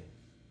 Yeah.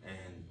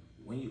 And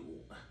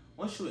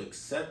once you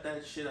accept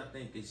that shit, I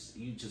think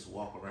you just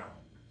walk around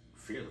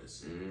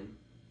fearless. Mm-hmm.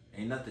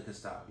 Ain't nothing can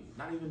stop you,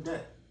 not even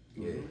death.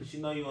 Yeah. Because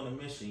you're on a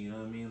mission. You know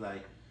what I mean?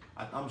 Like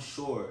I'm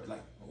sure,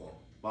 like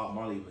Bob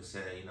Marley even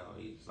said,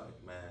 he's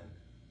like, man,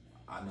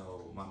 I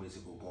know my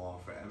music will go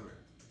on forever.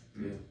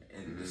 Yeah.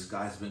 And this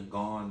guy's been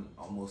gone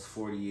almost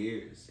 40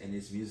 years, and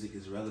his music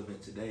is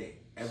relevant today.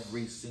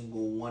 Every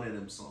single one of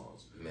them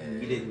songs, man,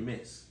 he didn't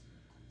miss.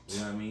 You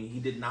know what I mean? He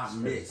did not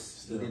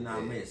miss. He did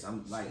not miss.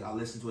 I'm like, I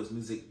listen to his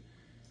music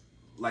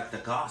like the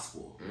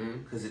gospel,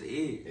 because it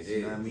is.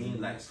 You know what I mean?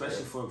 Like,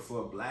 especially for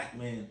a black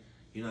man,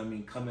 you know what I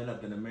mean, coming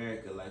up in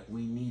America, like,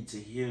 we need to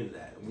hear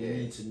that. We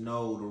need to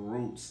know the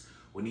roots.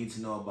 We need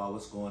to know about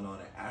what's going on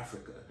in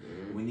Africa.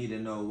 We need to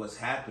know what's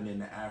happening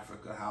in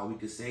Africa, how we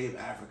can save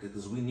Africa,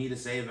 because we need to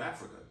save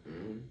Africa.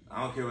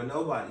 I don't care what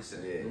nobody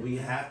says. Yeah. We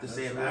have to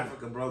save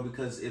Africa, bro,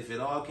 because if it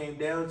all came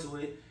down to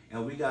it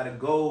and we got to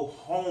go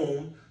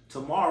home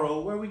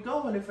tomorrow, where we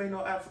going if ain't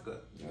no Africa?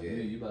 Yeah,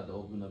 you about to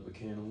open up a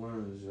can of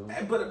worms, yo.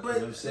 Hey, but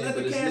let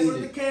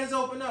the cans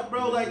open up,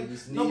 bro. Like,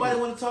 nobody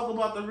want to talk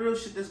about the real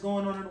shit that's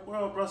going on in the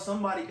world, bro.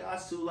 Somebody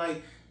got to,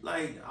 like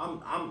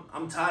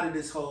I'm tired of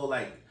this whole,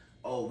 like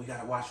oh, we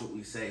gotta watch what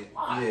we say.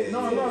 Why? Yeah,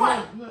 No, yeah. no,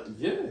 What? no,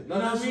 yeah. You know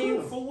what I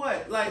mean? For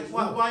what? Like,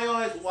 why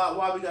always?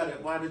 Why we gotta?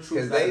 Why the truth?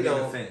 Because they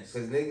gotta don't. be the fence?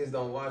 Because niggas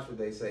don't watch what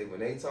they say when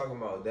they talking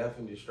about death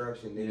and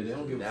destruction. Niggas they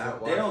don't give a not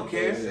fuck. watch They don't what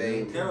care.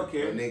 say. They don't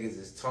care. When niggas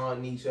is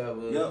taunting each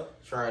other,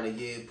 Yep. trying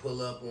to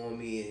pull up on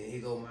me and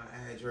here go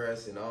my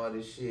address and all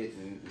this shit.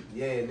 And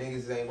yeah,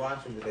 niggas ain't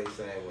watching what they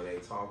saying when they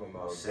talking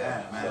about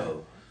Sad, death. man.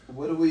 So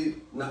What do we?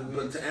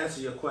 But to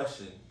answer your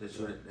question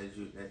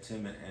that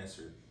Tim had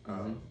answered,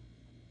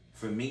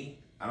 for me,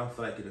 I don't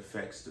feel like it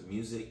affects the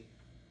music,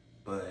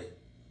 but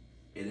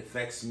it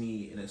affects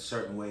me in a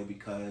certain way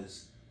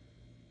because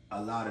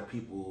a lot of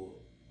people,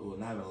 well,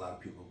 not even a lot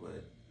of people,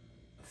 but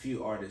a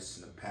few artists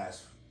in the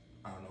past,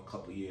 I don't know,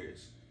 couple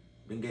years,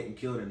 been getting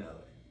killed in LA.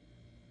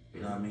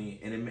 You know what I mean?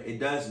 And it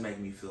does make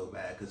me feel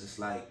bad because it's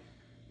like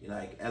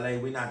LA,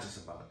 we're not just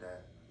about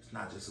that. It's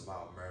not just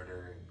about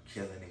murder and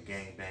killing and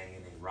gang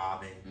banging and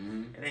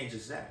robbing. It ain't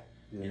just that.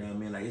 Yeah. You know what I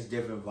mean? Like, it's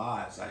different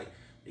vibes. Like,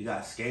 you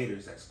got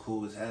skaters that's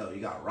cool as hell. You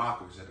got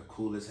rockers that are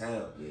cool as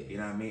hell. Yeah. You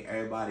know what I mean?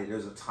 Everybody,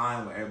 there's a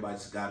time where everybody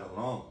just got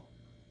along.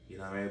 You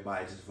know,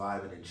 everybody just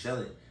vibing and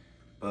chilling.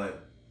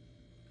 But,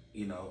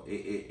 you know,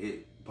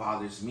 it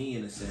bothers me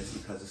in a sense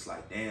because it's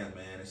like, damn,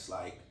 man, it's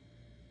like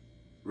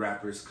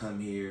rappers come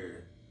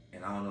here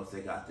and I don't know if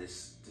they got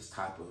this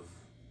type of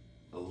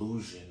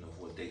illusion of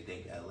what they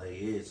think LA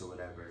is or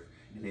whatever,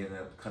 and they end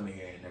up coming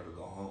here and never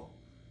go home.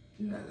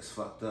 Yeah. That's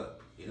fucked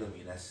up. You know what I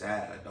mean? That's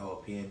sad. Like the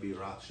whole PNB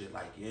rock shit.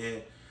 Like, yeah,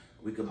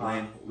 we could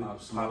blame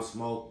Pop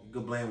Smoke. You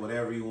could blame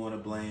whatever you want to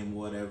blame,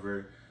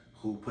 whatever,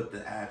 who put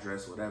the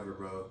address, whatever,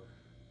 bro.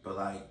 But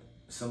like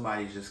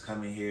somebody's just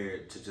coming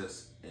here to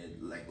just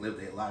like live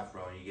their life,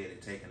 bro, and you get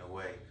it taken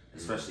away.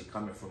 Especially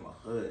coming from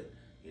a hood.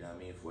 You know what I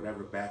mean? For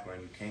whatever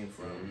background you came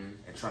from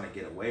and trying to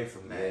get away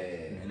from that.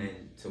 And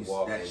then to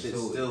walk that shit's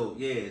into still,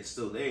 it's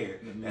still there.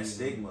 That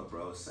stigma,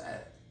 bro, it's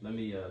sad. Let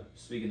me,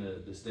 speaking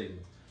of the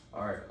stigma,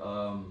 all right,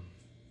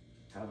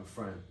 I have a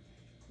friend,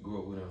 grew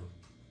up with him.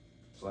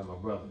 It's like my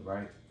brother,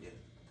 right? Yeah.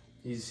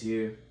 He's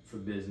here for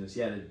business.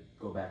 He had to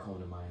go back home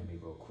to Miami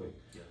real quick.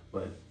 Yeah.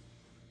 But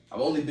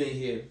I've only been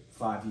here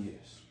 5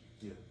 years.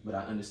 Yeah. But I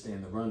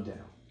understand the rundown.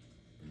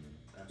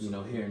 You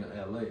know, here in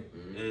LA. Yeah.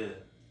 You know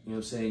what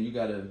I'm saying? You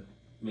gotta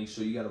make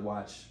sure you gotta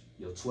watch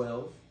your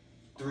 12,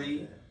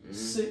 3,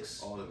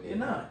 6, all of and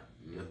 9.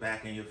 Your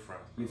back and your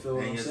front. You feel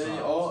what I'm saying?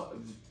 All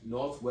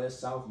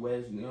northwest,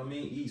 southwest, you know what I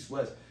mean? East,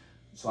 west.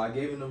 So I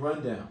gave him the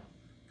rundown,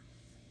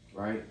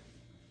 right?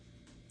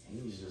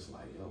 And he's just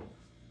like, yo,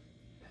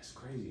 that's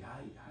crazy. How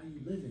you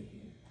living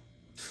here?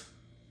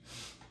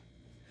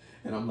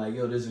 And I'm like,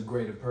 yo, there's a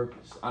greater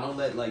purpose. I don't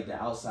let like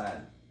the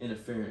outside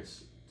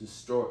interference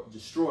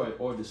destroy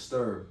or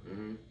disturb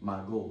my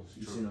goals.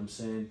 You see what I'm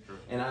saying?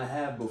 And I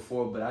have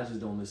before, but I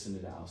just don't listen to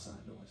the outside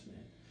noise,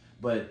 man.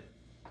 But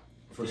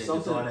for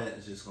something all that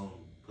is just gonna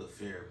put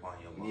fear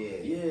upon your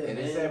mind. Yeah, and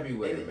it's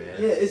everywhere, man.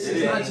 Yeah, it's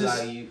not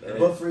just. Like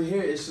but for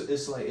here,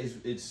 it's like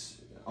it's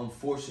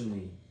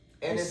unfortunately,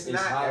 and it's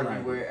not highlighted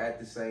everywhere at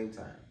the same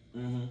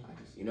time.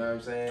 You know what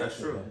I'm saying? That's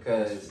true.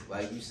 Because,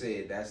 like you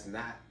said, that's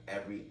not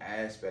every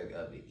aspect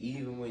of it.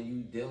 Even when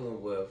you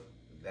dealing with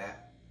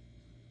that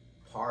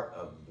part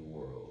of the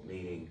world,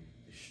 meaning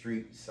the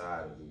street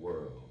side of the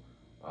world,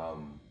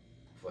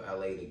 for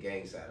LA, the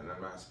gang side, and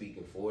I'm not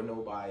speaking for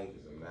nobody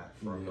because I'm not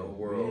from no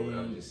world, but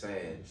I'm just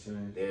saying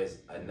there's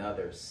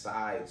another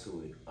side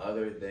to it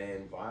other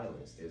than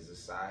violence. There's a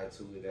side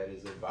to it that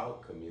is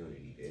about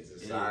community. There's a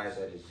side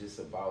that is just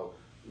about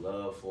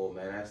love for,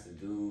 man, that's the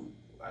dude,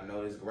 I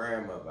know his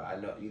grandmother, I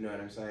know, you know what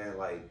I'm saying?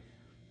 Like,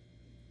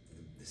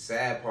 the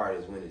sad part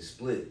is when it's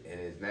split and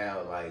it's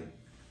now like,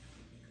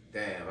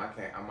 damn,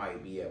 I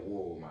might be at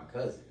war with my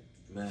cousin.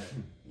 Man.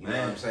 You know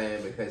what I'm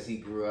saying? Because he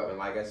grew up, and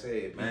like I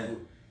said,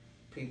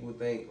 people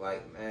think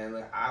like, man,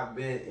 like I've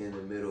been in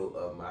the middle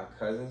of my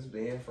cousins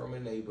being from a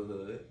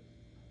neighborhood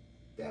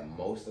that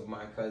most of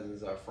my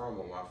cousins are from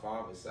on my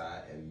father's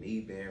side, and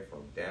me being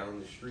from down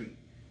the street.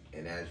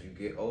 And as you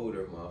get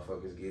older,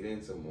 motherfuckers get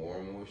into more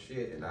and more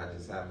shit, and I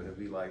just happen to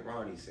be like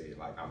Ronnie said,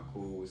 like I'm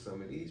cool with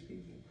some of these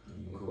people.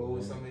 I'm cool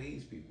with some of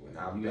these people, and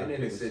I've been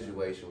in a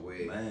situation where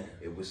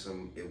it was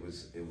some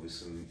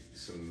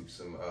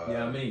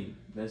yeah, I mean,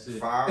 that's it.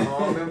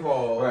 Firearm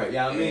involved, right?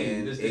 Yeah, I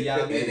mean, and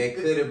it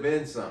could have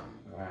been something,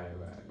 right.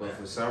 But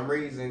for some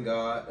reason,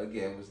 God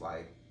again was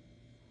like,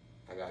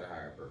 I got a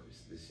higher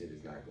purpose. This shit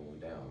is not going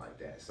down like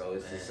that. So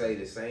it's to say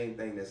the same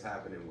thing that's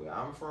happening where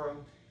I'm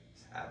from,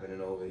 it's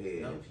happening over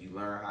here. And if you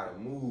learn how to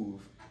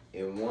move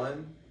in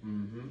one,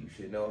 you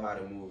should know how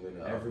to move in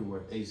the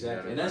everywhere. other.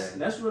 Exactly, and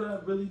that's what I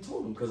really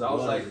told him, because I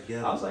was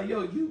like,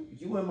 yo, you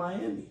in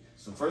Miami.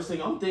 So first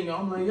thing I'm thinking,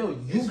 I'm like, yo,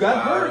 you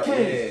got hurricanes.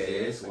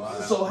 Yeah, it's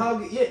wild. So how?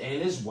 Yeah,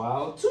 and it's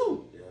wild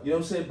too. Yeah. You know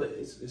what I'm saying? But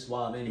it's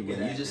wild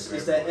anyway. You just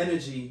it's that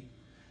energy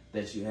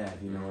that you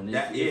have, you know. And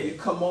if you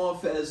come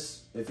off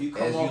as looking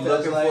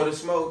like, for the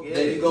smoke,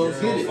 then you gonna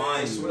get it.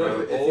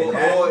 Whatever.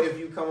 Or if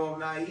you come off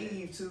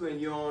naive too,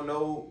 and you don't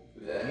know.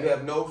 You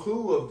have no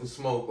clue of the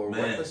smoke or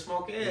what the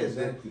smoke is,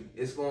 then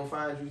it's gonna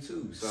find you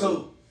too.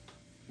 So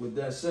with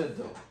that said,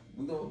 though,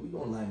 we're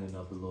gonna lighten it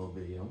up a little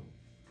bit, yo.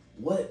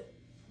 what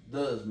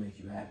does make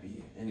you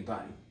happy?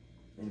 Anybody?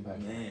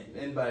 Man.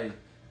 Anybody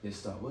can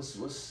start.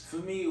 What's For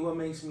me, what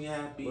makes me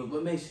happy?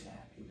 what makes you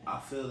happy, man? I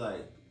feel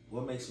like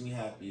what makes me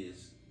happy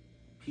is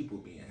people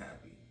being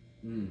happy.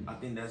 I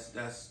think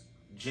that's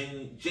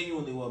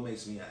genuinely what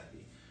makes me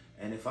happy.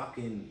 And if I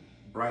can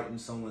brighten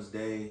someone's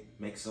day,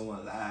 make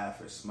someone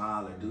laugh or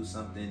smile or do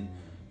something,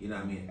 you know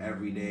what I mean,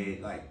 every day,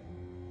 like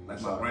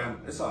it's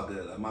all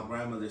good. Like my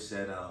grandmother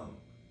said,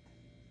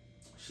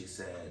 she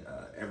said,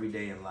 every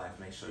day in life,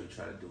 make sure you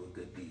try to do a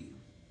good deed.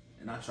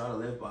 And I try to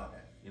live by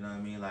that. You know what I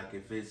mean? Like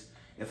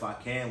if I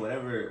can,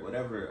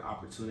 whatever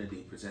opportunity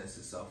presents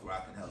itself where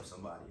I can help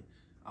somebody,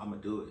 I'm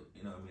gonna do it.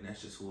 You know what I mean?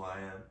 That's just who I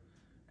am.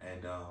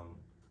 And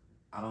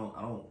I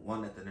don't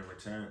want nothing in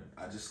return.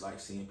 I just like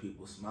seeing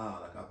people smile.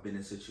 Like I've been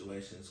in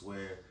situations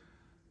where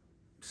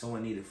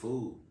someone needed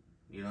food.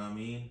 You know what I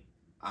mean?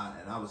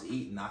 And I was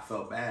eating. I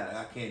felt bad.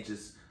 Like I can't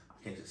just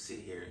sit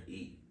here and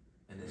eat,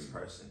 and this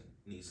person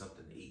needs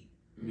something to eat.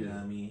 You know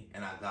what I mean?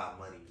 And I got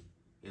money.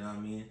 You know what I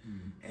mean?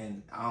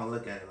 And I don't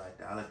look at it like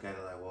that. I look at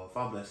it like, well, if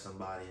I bless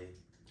somebody,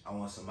 I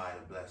want somebody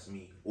to bless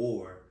me,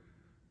 or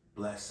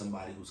bless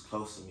somebody who's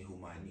close to me who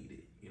might need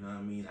it. You know what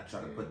I mean? I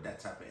try to put that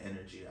type of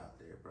energy out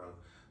there, bro.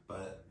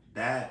 But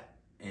that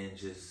and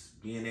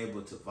just being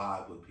able to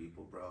vibe with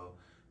people, bro,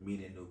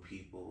 meeting new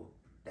people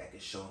that can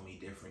show me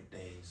different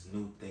things,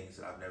 new things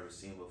that I've never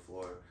seen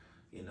before,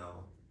 you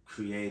know,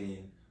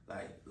 creating,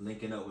 like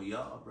linking up with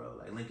y'all, bro,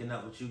 like linking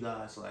up with you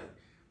guys, like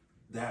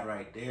that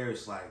right there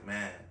is like,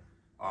 man,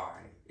 all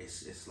right,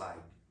 it's like,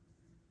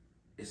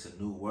 it's a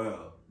new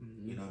world,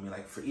 you know what I mean?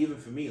 Like even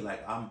for me,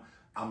 like I'm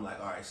like,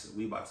 all right, so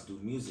we about to do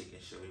music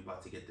and shit, we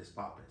about to get this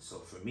popping. So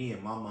for me,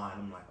 in my mind,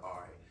 I'm like, all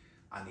right,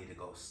 I need to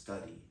go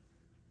study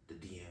the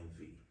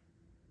DMV.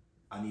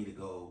 I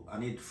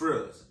need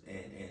frills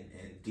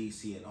and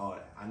DC and all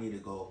that. I need to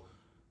go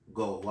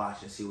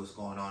watch and see what's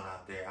going on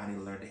out there. I need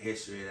to learn the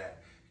history of that.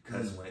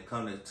 Because when it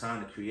comes to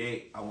time to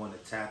create, I want to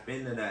tap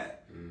into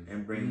that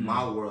and bring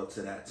my world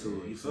to that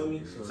too. You feel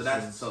me? So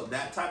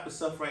that type of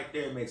stuff right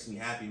there makes me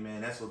happy,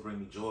 man. That's what brings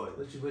me joy.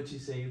 What you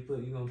say? You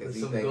gonna put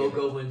some thinking-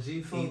 go-go and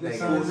G-funk He or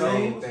thinking the something?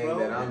 same thing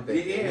that I'm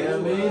thinking. You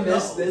know what I mean?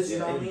 That's you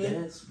know what I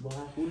mean? That's why.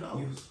 Who knows?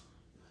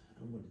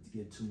 I don't want to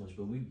get too much,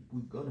 but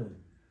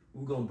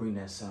we're gonna bring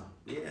that sound.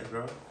 Yeah,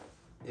 bro.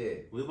 Yeah.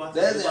 We about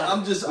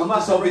I'm just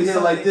over here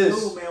like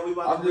this.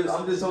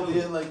 I'm just over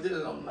here like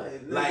this. I'm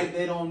like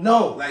they don't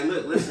know. Like,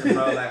 look, listen,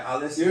 bro. Like, I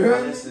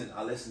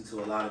listen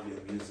to a lot of your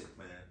music,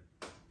 man.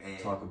 And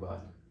talk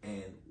about it.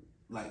 And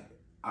like,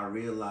 I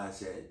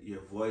realize that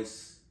your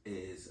voice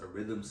is a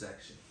rhythm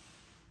section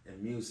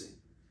in music.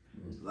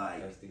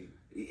 Like, That's deep.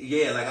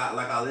 yeah, like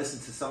I listen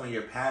to some of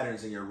your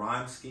patterns and your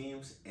rhyme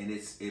schemes, and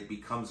it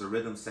becomes a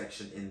rhythm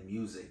section in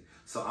music.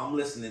 So I'm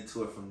listening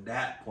to it from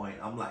that point.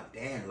 I'm like,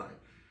 damn, like.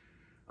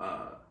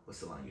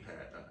 What's the line you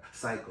had?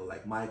 Psycho,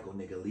 like Michael,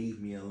 nigga,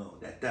 leave me alone.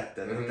 That's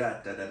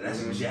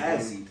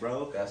jazzy,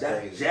 bro. That's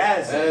crazy.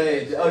 jazzy.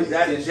 Hey,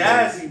 That's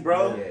jazzy,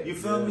 bro. Yeah, You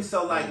feel me?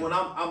 So like when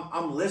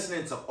I'm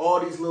listening to all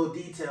these little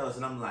details,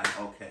 and I'm like,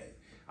 okay.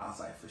 I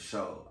was like, for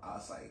sure. I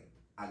was like,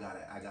 I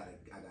gotta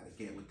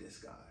get with this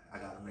guy. I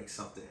gotta make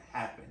something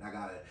happen. I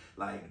gotta,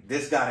 like,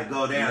 this gotta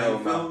go down.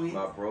 You feel me?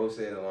 My bro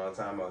said a long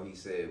time ago, he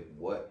said,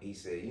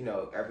 you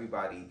know,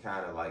 everybody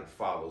kind of like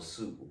follows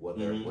suit with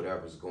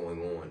whatever's going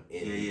on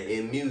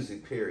in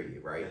music,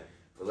 period, right? Yeah.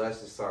 But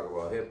let's just talk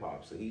about hip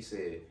hop. So he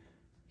said,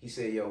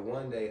 yo,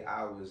 one day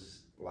I was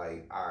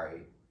like, all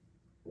right,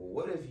 well,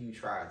 what if you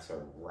tried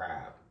to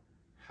rap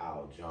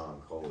how John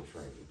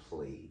Coltrane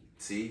played?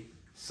 See?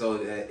 So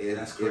that it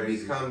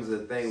becomes a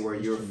thing where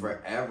you're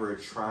forever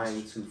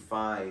trying to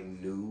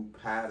find new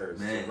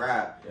patterns to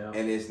rap,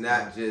 and it's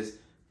not just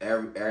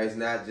 100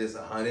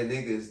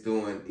 niggas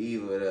doing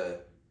either the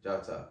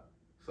jota,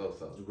 so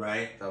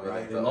right.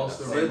 They lost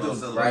the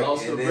rhythm, right?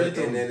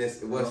 And then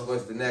it's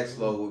what's the next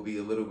flow would be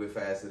a little bit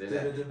faster than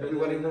that.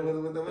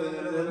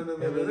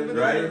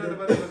 Everybody,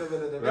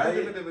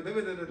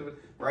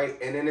 right,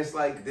 and then it's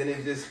like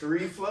it's just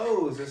 3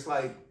 flows. It's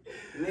like,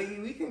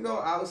 nigga, we can go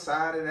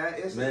outside of that.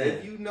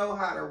 If you know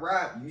how to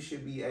rap, you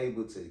should be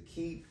able to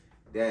keep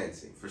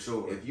dancing. For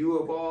sure. If you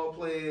a ball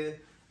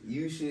player,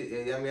 you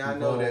should. I mean, I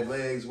know that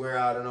legs wear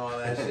out and all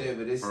that shit,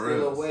 but it's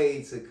still a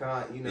way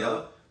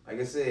to like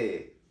I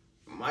said,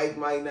 Mike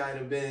might not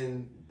have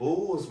been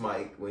Bulls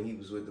Mike when he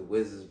was with the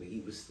Wizards, but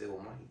he was still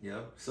Mike.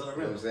 Yep. Still in You know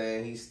rhythm. what I'm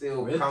saying? He's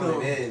still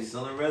coming in.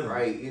 Still in rhythm.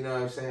 Right, you know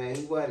what I'm saying?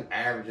 He wasn't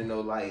averaging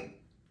no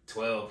like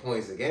 12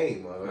 points a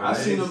game. I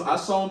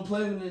saw him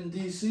playing in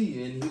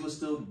DC, and he was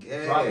still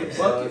dropping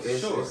buckets.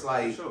 It's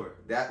like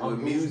that with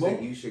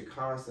music, you should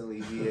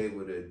constantly be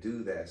able to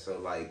do that. So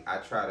like, I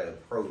try to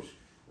approach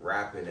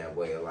rapping that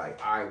way.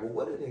 Like, all right, well,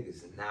 what are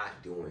niggas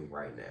not doing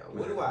right now?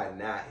 What do I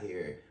not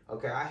hear?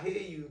 Okay, I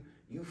hear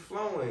you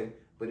flowing,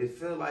 but it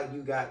feel like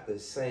you got the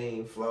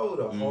same flow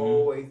the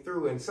whole way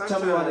through. And sometimes,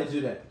 tell me why they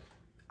do that.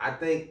 I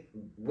think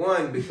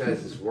one,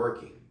 because it's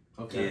working.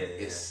 Okay,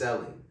 it's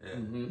selling.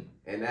 Yeah.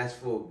 And that's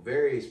for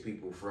various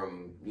people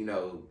from, you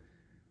know,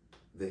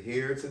 the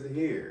here to the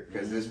here.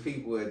 Because there's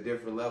people at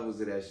different levels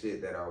of that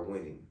shit that are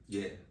winning.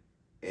 Yeah.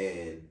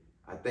 And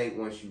I think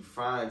once you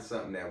find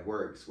something that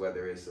works,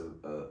 whether it's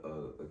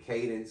a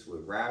cadence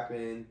with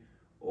rapping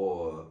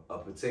or a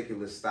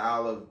particular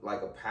style of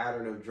like a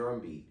pattern of drum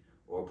beat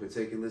or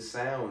particular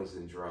sounds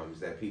in drums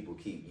that people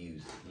keep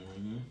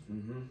using,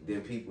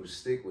 then people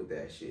stick with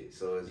that shit.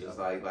 So it's just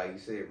like you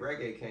said,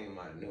 reggae came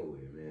out of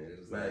nowhere, man. It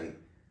was like,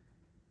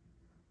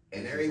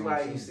 and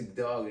everybody used to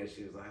dog that shit.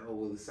 It was like, oh,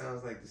 well, it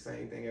sounds like the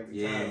same thing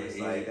every time. It's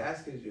like,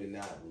 that's because you're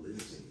not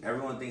listening.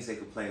 Everyone thinks they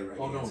can play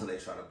reggae until they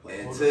try to play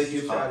it. Until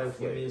you try to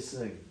play. Give me a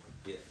second.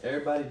 Yeah.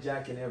 Everybody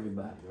jacking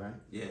everybody, right?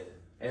 Yeah.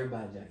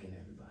 Everybody jacking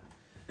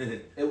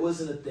everybody. It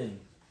wasn't a thing.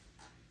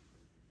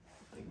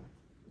 Like,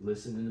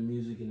 listening to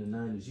music in the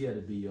 90s, you had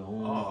to be your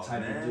own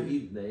type of dude.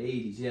 Even the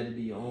 80s, you had to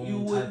be your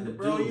own type of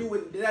dude. You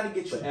wouldn't, that'd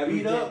get you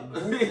beat up.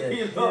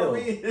 You know what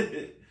I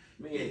mean?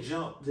 Man, get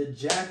jumped. The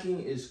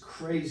jacking is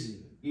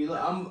crazy. You know,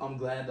 I'm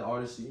glad the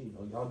artists,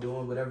 y'all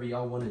doing whatever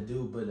y'all want to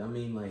do, but I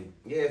mean, like,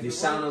 you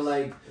sounding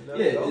like,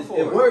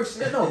 it works.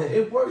 Yeah, no,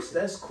 it works.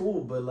 That's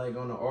cool, but like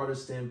on the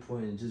artist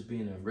standpoint and just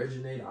being an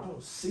originator, I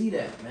don't see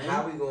that, man.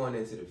 How we going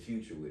into the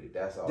future with it?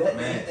 That's all,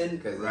 man.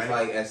 Because it's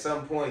like at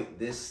some point,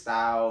 this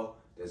style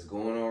that's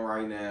going on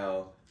right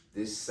now,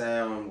 this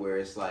sound where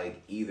it's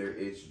like either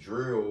it's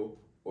drill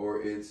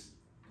or it's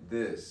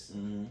this.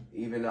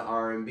 Even the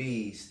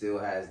R&B still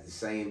has the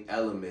same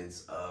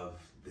elements of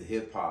the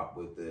hip hop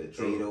with the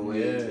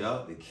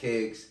 808s, the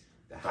kicks,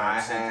 the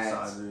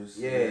hi-hats.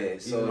 Yeah,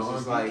 so it's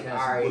just like, all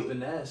right.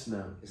 Whipping ass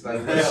now. It's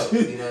like, what else?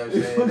 You know what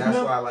I'm saying? That's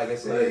why, like I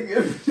said,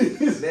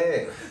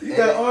 you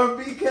got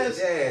R&B cats,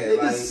 they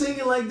like,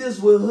 singing like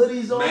this with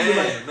hoodies on.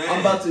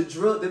 I'm about to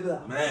drill. They be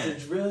like, I'm about to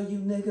drill you,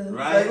 nigga.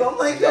 Right. Like, I'm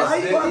like, yo, how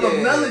you have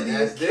a melody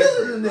and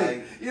killing the nigga?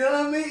 Like, you know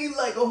what I mean?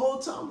 Like, a whole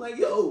time, like,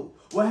 yo,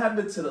 what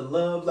happened to the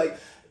love? Like,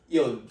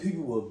 yo,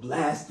 people were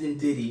blasting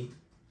Diddy.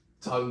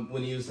 Talking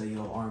when he was like,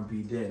 yo,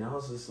 R&B dead. And I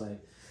was just like,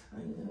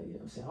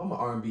 I'm saying, I'm an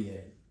R&B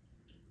head.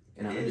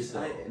 And I'm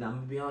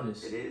gonna be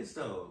honest. It is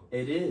though.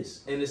 It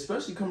is. And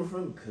especially coming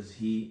from him, because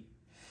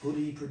who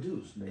did he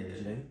produce, Mary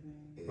J?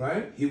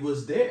 Right? He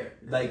was there.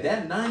 Like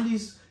that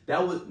 90s,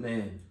 that was,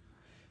 man,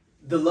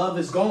 the love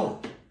is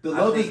gone. The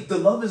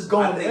love is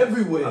gone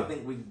everywhere.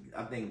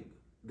 I think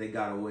they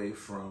got away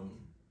from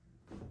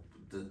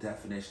the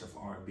definition of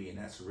R&B, and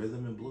that's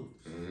rhythm and blues.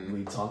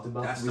 We talked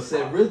about, we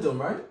said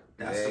rhythm, right?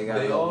 They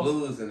got no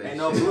blues in there. Ain't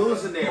no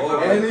blues in there,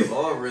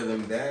 or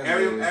rhythm. Damn.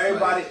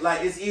 Everybody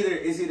like it's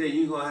either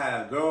you gonna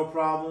have girl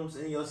problems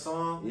in your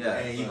song,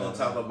 and you gonna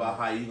talk about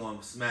how you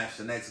gonna smash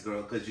the next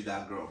girl because you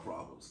got girl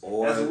problems,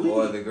 or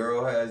the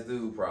girl has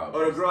dude problems,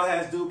 or the girl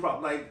has dude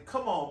problems. Like,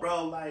 come on,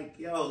 bro. Like,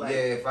 yo, like,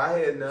 if I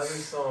hear another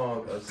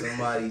song of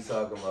somebody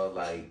talking about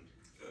like,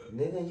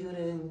 nigga, you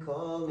didn't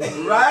call me,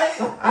 right?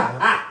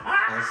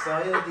 I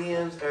saw your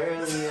DMs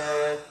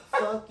earlier.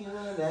 Fuck you,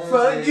 that.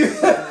 Fuck you.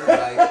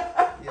 Like,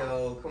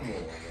 yo, come on,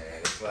 man.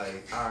 It's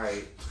like, all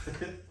right.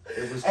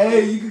 It was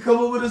hey, you can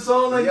come up with a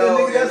song like that,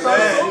 nigga.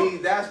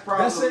 That's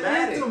problematic. That's an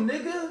anthem,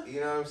 nigga.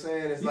 You know what I'm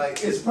saying? It's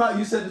like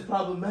you said it's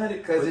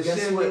problematic because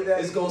guess what?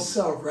 It's gonna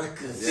sell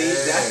records. See,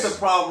 that's the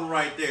problem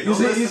right there. Don't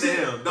listen to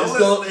him.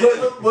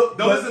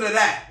 Don't listen to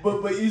that.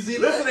 But you see,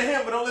 listen to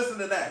him, but don't listen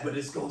to that. But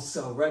it's gonna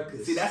sell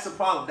records. See, that's the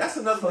problem. That's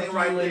another thing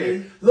right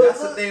there.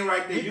 That's the thing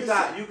right there. You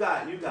got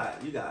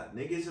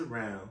niggas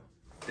around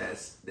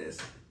that's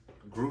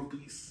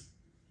groupies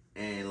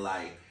and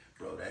like,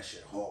 bro, that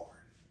shit hard.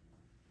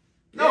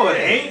 No, it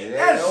ain't.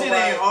 That shit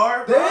ain't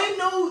hard, bro. They ain't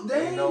no man.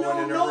 They ain't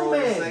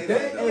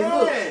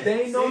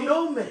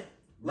no man.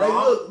 Like,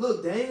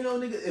 look, they ain't no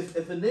nigga.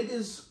 If a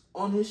nigga's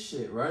on his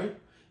shit, right?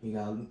 You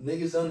got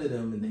niggas under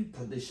them and they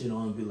put this shit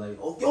on and be like,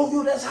 oh,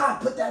 yo, that's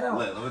hot. Put that out.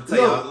 Look, I'm gonna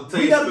tell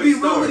you, we gotta be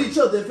real with each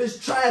other. If it's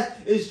trash,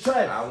 it's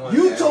trash.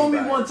 You told me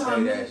one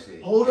time,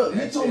 nigga. Hold up.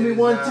 You told me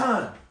one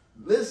time.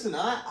 Listen,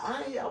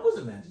 I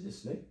wasn't mad at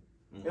this nigga.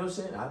 You know what I'm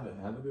saying? I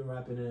haven't been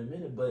rapping in a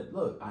minute, but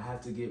look, I have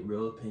to get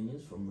real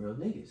opinions from real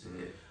niggas.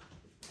 Yeah.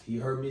 He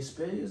heard me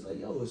spit. He was like,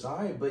 yo, it's all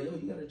right, but yo,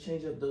 you got to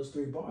change up those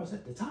 3 bars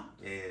at the top.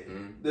 Yeah.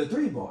 The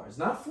 3 bars,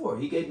 not 4.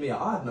 He gave me an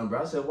odd number.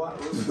 I said, why?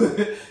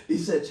 He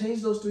said,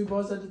 change those 3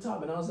 bars at the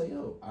top. And I was like,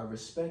 yo, I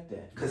respect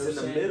that. Because in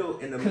the middle,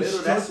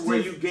 that's where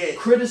you get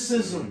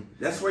criticism.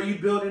 That's where you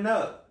building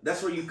up.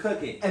 That's where you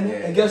cooking.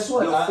 And guess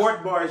what? Your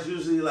 4th bar is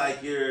usually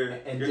like your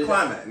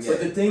climax. But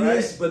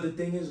the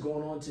thing is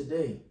going on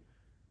today.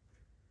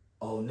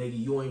 Oh, nigga,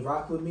 you ain't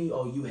rock with me?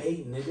 Oh, you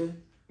hate, nigga?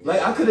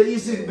 Like, I could have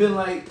easily been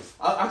like,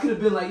 I could have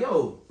been like,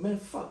 yo, man,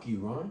 fuck you,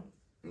 Ron.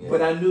 Yeah.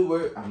 But I knew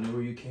where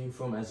you came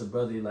from as a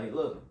brother. Like,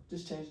 look,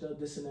 just changed up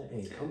this and that.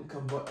 Hey,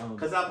 come.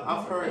 Because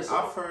I've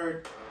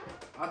heard.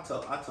 I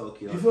told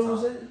Kid. You feel what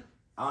I'm saying?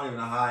 I don't even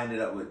know how I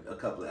ended up with a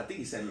couple. I think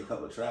he sent me a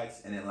couple of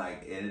tracks, and then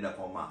like it ended up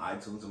on my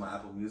iTunes and my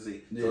Apple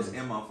Music. So it's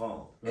in my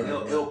phone, and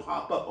it'll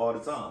pop up all the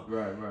time.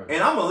 Right.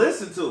 And I'm gonna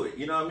listen to it.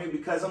 You know what I mean?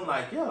 Because I'm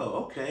like,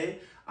 yo, okay.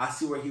 I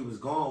see where he was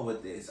going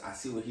with this. I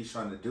see what he's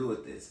trying to do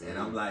with this. And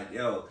I'm like,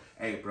 yo,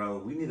 hey, bro,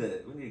 we need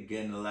to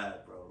get in the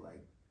lab, bro.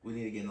 Like, We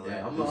need to get in the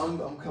Yeah,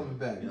 lab. I'm coming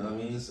back. You know what I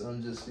mean?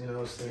 I'm just, you know what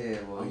I'm saying?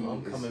 Yeah, well,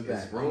 I'm coming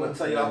back. I'm gonna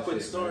tell y'all a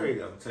quick story.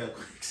 I'm gonna tell you a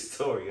quick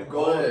story.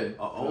 Go ahead. An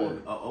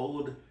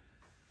old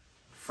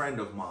friend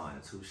of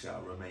mine who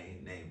shall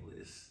remain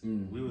nameless.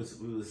 We was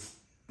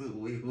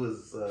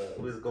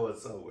going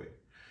somewhere,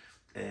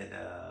 and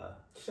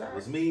it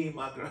was me,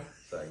 my girl.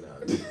 It's like, nah.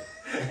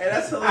 And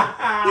that's he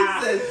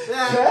said,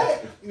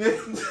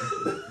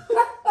 Shaq.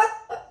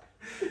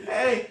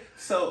 Hey,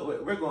 so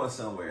we're going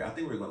somewhere. I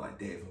think we're going like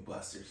Dave and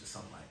Buster's or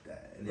something like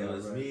that. And it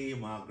was me,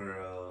 my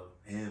girl,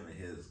 him, and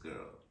his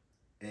girl.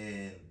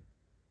 And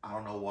I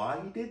don't know why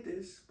he did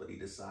this, but he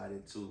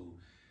decided to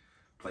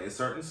play a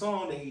certain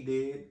song that he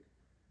did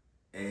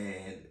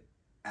and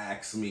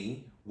ask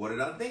me, what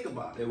did I think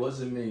about it? It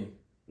wasn't me.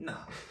 Nah.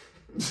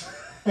 to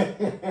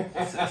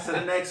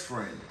the next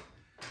friend.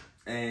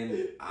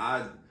 And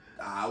I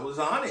was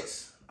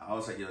honest. I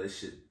was like, yo, this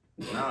shit,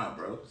 nah,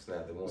 bro. It's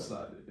not the one.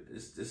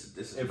 This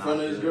is in not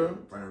front of his girl?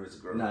 In front of his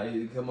girl. Nah,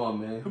 come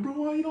on, man. Bro,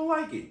 why you don't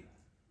like it?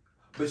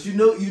 But you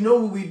know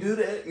when we do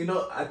that,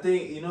 I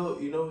think, you know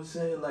what I'm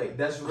saying? Like,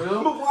 that's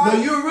real. But why?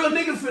 No, you're a real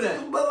nigga for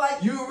that. But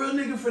like, You a real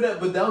nigga for that,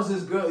 but that was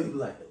his girl. He'd be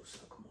like, yo,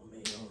 son, come on,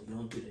 man, you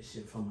don't do that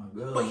shit for my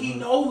girl. but he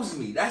knows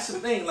me. That's the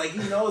thing. Like,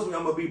 he knows me.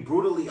 I'm gonna be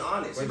brutally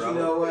honest, But bro. you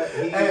know what?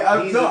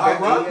 I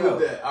rock with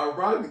that. I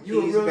rock.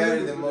 You He's a real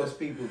better nigga than for most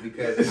that. people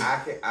because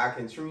I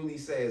can truly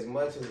say, as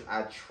much as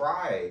I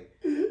try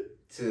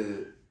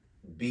to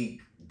be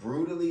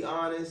brutally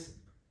honest,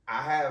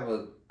 I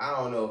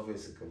don't know if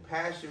it's a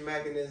compassion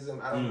mechanism.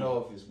 I don't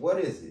know if it's, what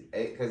is it?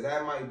 Because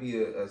that might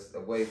be a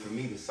way for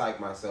me to psych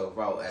myself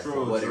out as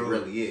to what it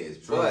really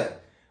is. True.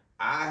 But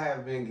I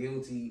have been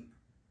guilty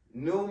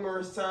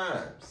numerous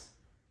times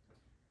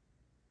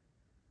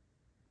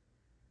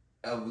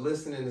of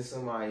listening to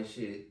somebody's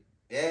shit,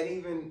 and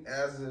even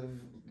as of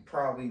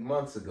probably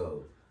months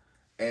ago,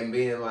 and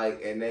being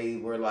like, and they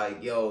were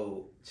like,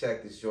 yo,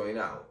 check this joint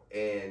out.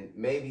 And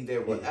maybe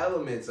there were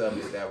elements of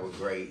it that were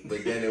great,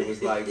 but then it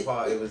was like,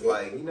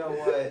 you know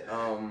what?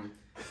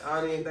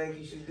 I don't even think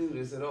you should do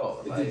this at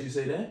all. Like, Did you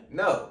say that?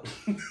 no.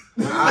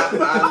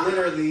 I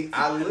literally.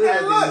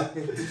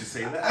 Did you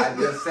say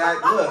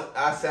that?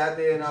 I sat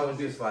there and I was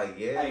just like,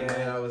 yeah, Hey,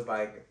 man. I was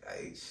like,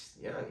 hey,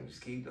 you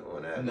just keep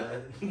doing that. Nah. No,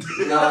 and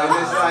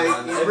it's like,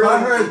 If I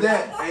heard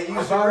that, and you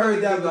if I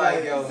heard that, be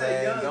like, yo, you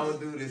say, man, yo, don't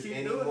do this keep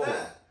doing anymore.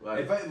 that.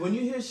 Like, when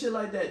you hear shit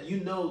like that, you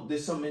know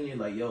there's something in you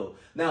like, yo.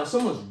 Now, if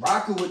someone's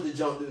rocking with the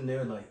jump and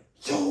they're like,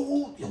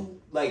 yo.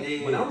 Like,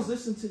 when I was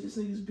listening to this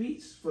nigga's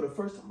beats for the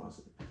first time,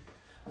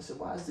 I said,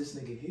 why is this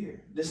nigga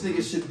here? This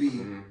nigga should be,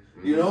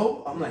 you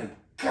know? I'm like,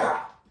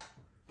 God.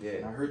 yeah.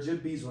 And I heard your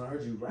beats when I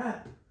heard you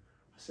rap. I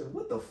said,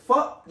 what the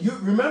fuck? You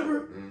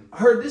remember? I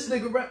heard this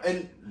nigga rap,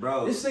 and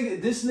Bro, this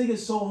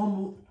nigga's so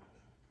humble.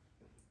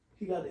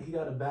 He got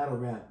a battle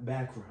rap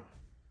background.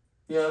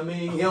 You know what I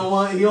mean? He don't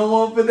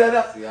want to put that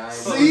out.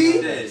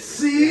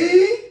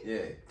 See? Yeah.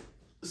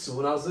 So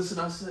when I was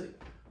listening, I said,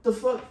 the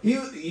fuck?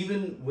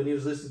 Even when he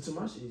was listening to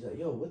my shit, he's like,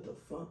 yo, what the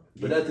fuck?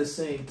 But at the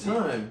same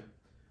time,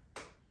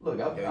 look,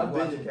 I've been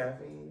watching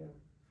Caffeine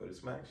for the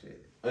smack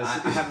shit. I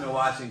haven't been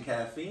watching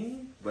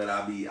Caffeine, but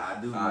I do.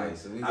 Alright,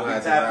 so we I gonna be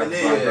have to tapping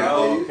wrap in, up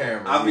bro. on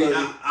camera.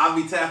 I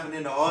be tapping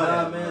into all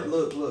Nah, that, man,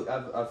 bro. look,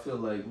 I feel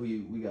like we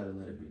gotta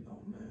let it be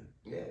known, man.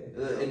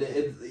 Yeah.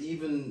 And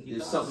even You if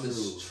got something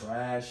is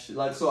trash,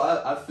 like, so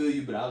I feel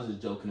you, but I was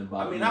just joking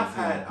about. I mean, I've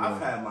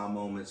had my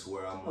moments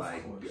where I'm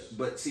like, course.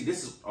 but see,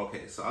 this is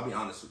okay. So I'll be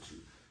honest with you.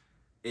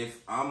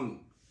 If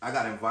I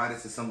got invited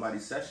to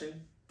somebody's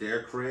session,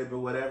 their crib or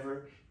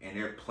whatever, and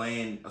they're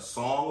playing a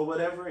song or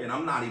whatever, and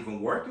I'm not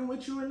even working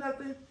with you or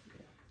nothing,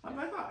 I'm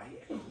like, oh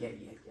yeah.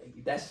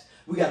 That's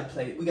we gotta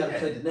play the next.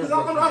 Because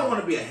I don't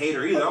want to be a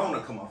hater either. I don't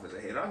want to come off as a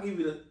hater. I'll give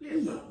you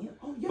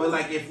the But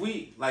like if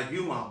we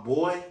you my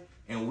boy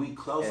and we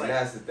close, And like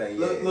that's the thing.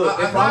 Look, Yeah. look.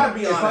 I If gotta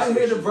be I honest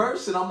hear with the you.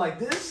 verse and I'm like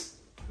this,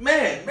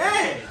 man.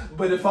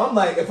 but if I'm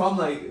like,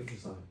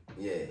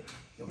 Yeah.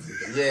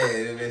 Yeah,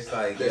 and it's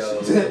like, yo,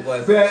 But, it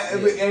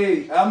wasn't.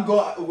 hey, I'm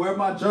going where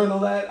my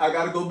journal at. I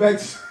gotta go back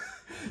to.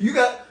 You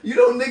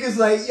niggas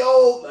like,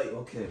 yo, like,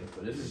 okay,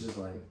 but this is just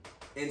like.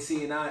 And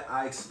see, and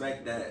I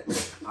expect that.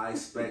 I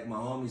expect my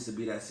homies to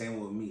be that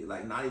same with me.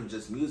 Like, not even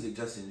just music,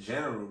 just in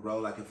general, bro.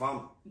 Like, if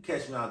you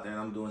catch me out there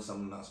and I'm doing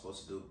something I'm not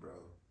supposed to do, bro.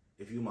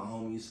 If you my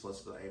homie, you supposed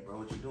to be like, hey, bro,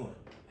 what you doing?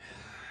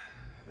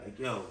 Like,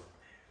 yo,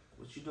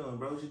 what you doing,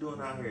 bro? What you doing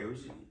out here?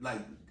 Like,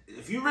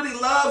 if you really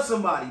love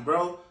somebody,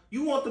 bro,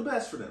 you want the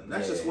best for them.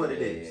 That's just what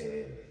it is.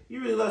 Yeah.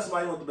 You really love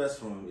somebody, you want the best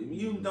for them.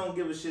 If you don't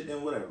give a shit,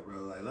 then whatever,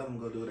 bro. Like, let them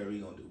go do whatever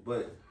you gonna do.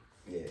 But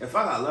if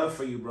I got love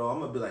for you, bro, I'm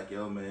gonna be like,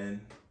 yo,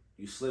 man,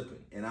 you slipping.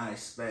 And I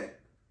expect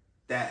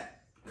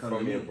that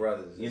From your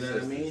brothers and you know what I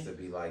sisters mean? to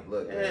be like,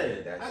 look, Yeah,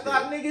 man, that I shit.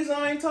 got niggas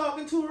I ain't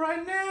talking to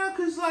right now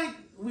because, like,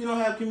 we don't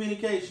have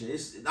communication.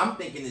 I'm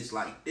thinking it's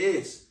like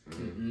this,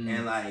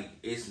 and, like,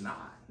 it's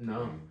not.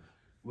 No.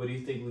 What do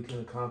you think we can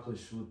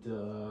accomplish with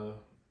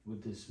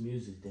this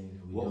music thing?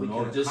 What we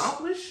can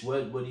accomplish?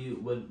 What do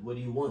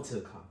you want to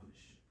accomplish?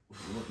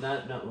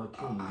 Not what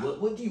can you?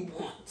 What do you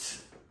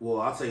want?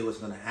 Well, I'll tell you what's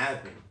gonna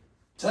happen.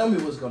 Tell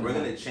me what's gonna We're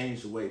happen. gonna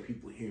change the way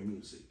people hear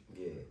music.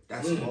 Yeah.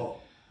 That's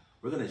all.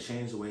 We're gonna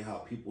change the way how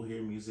people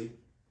hear music.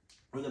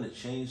 We're gonna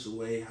change the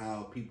way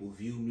how people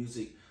view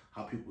music,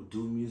 how people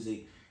do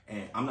music.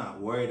 And I'm not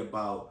worried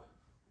about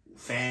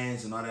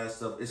fans and all that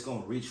stuff. It's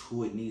gonna reach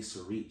who it needs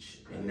to reach,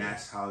 and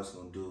that's how it's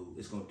gonna do.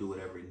 It's gonna do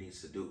whatever it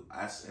needs to do.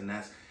 That's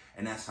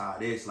how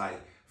it is. Like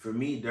for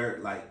me,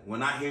 Dirt. Like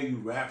when I hear you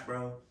rap,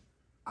 bro,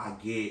 I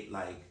get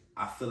like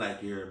I feel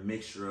like you're a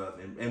mixture of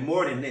and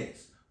more than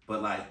this,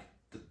 but like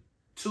the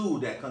two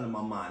that come to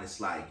my mind, it's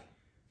like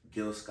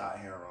Gil Scott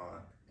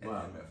Heron and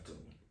MF Doom.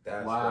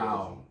 That's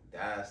wow. crazy.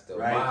 That's the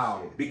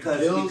Wow. shit.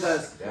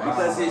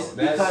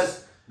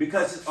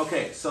 Because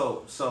okay,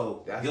 so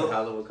That's Gil, a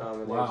hell of a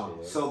combination. Wow.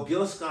 Yeah. so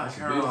Gil Scott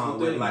Heron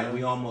with like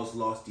we almost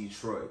lost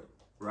Detroit,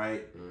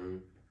 right? Mm-hmm.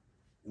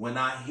 When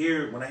I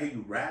hear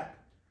you rap,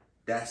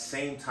 that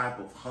same type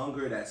of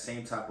hunger, that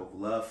same type of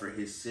love for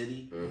his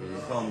city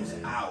comes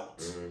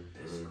out.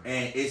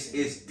 And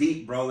it's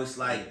deep, bro. It's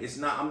like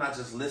I'm not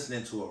just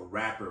listening to a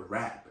rapper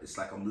rap. It's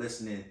like I'm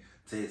listening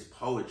to his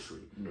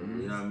poetry.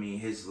 You know what I mean?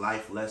 His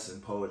life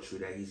lesson poetry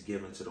that he's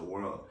given to the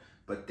world.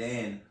 But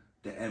then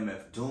the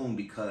MF Doom,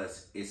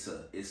 because it's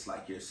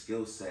like your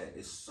skill set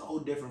is so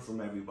different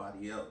from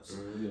everybody else.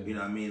 You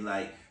know what I mean?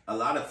 Like a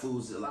lot of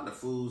fools and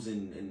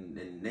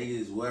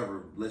niggas,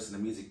 whoever listen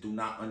to music, do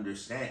not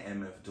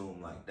understand MF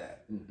Doom like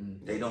that.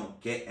 They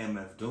don't get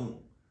MF Doom.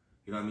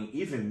 You know what I mean?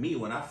 Even me,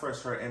 when I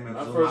first heard MF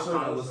Doom, I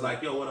kind of was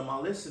like, yo, what am I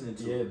listening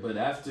to? Yeah, but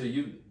after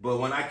you... But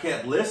when I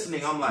kept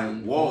listening, I'm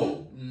like,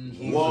 whoa,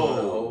 He's whoa. on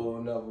a whole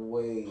nother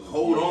way.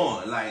 Hold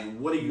on. Like,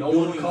 what are you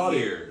doing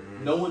here?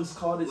 No one's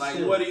caught it Like,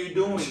 still. what are you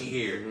doing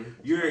here?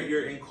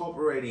 You're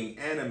incorporating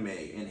anime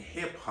and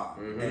hip hop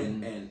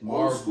and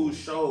old school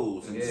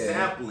shows and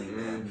sampling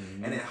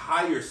them and then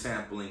higher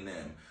sampling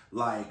them.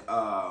 Like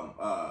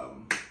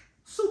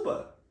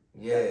Super.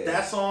 Yeah.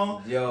 That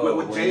song Yo,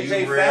 with when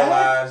JJ you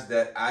realize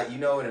that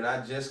and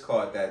I just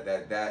caught that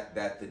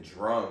the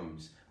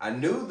drums. I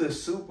knew the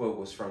Super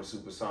was from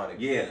Supersonic.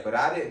 Yeah. But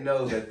I didn't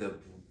know that the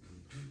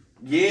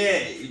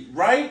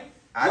right?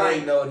 I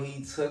didn't know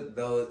he took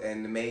those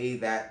and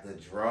made that the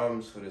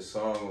drums for the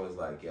song was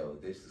like, yo,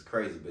 this is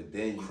crazy. But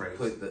then you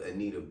put the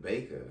Anita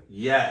Baker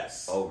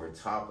over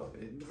top of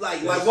it.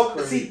 Like what?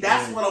 See,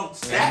 that's what I'm.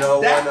 And no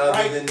one other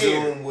right than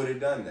there, Doom would have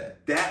done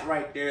that. That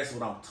right there is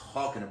what I'm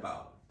talking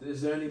about.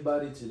 Is there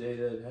anybody today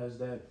that has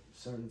that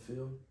certain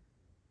feel?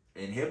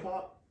 In hip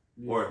hop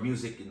or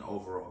music in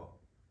overall?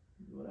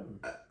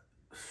 Whatever.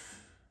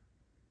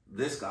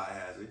 This guy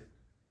has it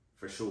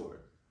for sure.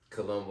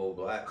 Columbo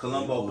Black.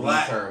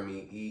 Black.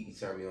 He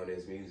turned me on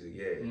his music,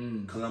 yeah.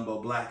 Columbo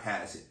Black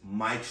has it.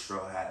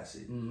 Maestro has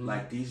it.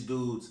 Like these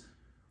dudes,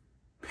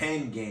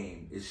 pen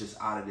game is just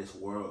out of this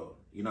world.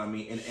 You know what I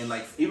mean? And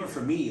like even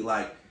for me,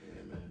 like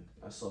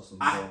I saw some.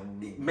 I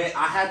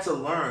had to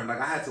learn,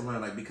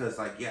 like because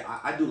like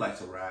I do like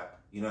to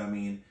rap. You know what I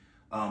mean?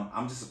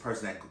 I'm just a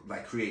person that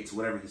like creates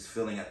whatever he's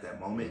feeling at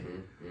that moment.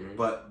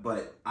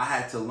 But I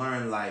had to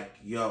learn like,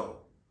 yo,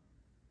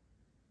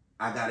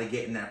 I gotta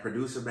get in that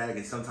producer bag,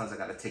 and sometimes I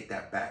gotta take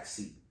that back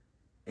seat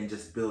and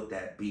just build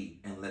that beat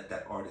and let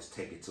that artist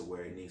take it to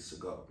where it needs to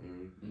go.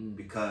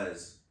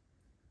 Because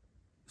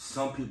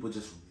some people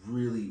just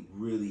really,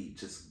 really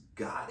just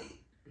got it.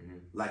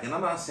 Like, and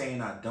I'm not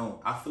saying I don't.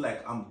 I feel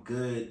like I'm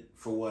good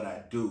for what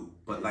I do,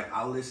 but like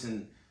I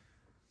listen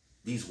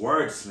these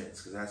wordsmiths,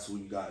 because that's who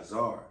you guys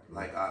are.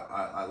 Like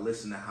I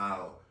listen to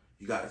how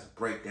you guys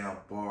break down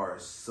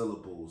bars,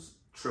 syllables,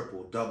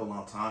 triple, double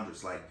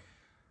entendres. Like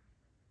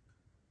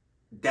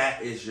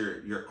that is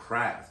your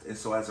craft. And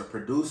so as a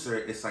producer,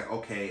 it's like,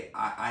 okay,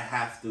 I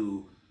have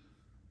to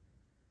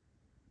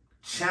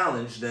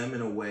challenge them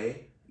in a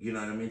way, you know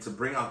what I mean, to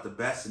bring out the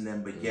best in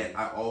them, but yet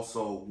I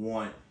also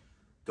want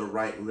the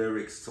right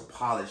lyrics to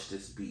polish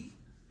this beat.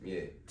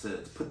 Yeah. To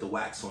put the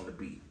wax on the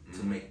beat,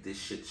 to make this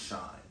shit shine.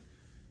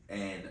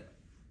 And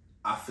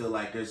I feel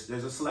like there's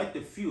a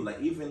selective few,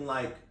 like even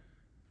like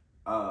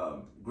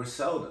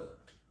Griselda.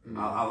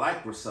 I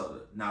like Griselda.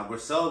 Now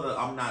Griselda,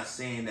 I'm not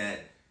saying that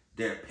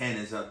their pen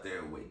is up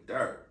there with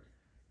Dirt.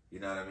 You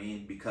know what I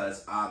mean?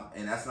 Because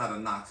and that's not a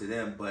knock to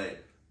them,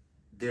 but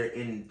they're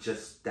in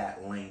just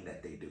that lane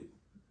that they do,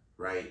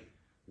 right?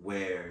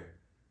 Where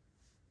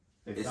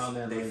they found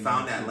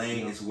that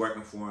lane, it's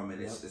working for them,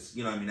 and it's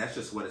you know what I mean, that's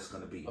just what it's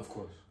gonna be. Of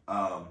course.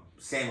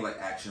 Same like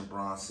Action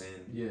Bronson,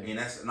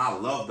 and I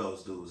love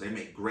those dudes. They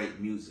make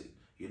great music.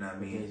 You know what I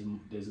mean?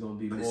 There's gonna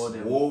be but more it's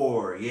than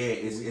war. Yeah,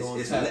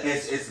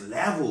 it's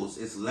levels.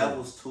 It's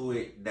levels to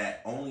it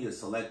that only a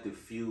selective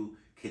few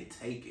can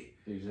take it.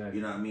 Exactly.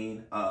 You know what I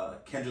mean?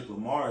 Kendrick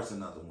Lamar is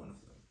another one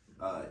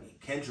of them.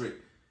 Kendrick,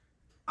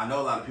 I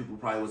know a lot of people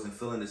probably wasn't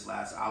feeling this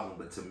last album,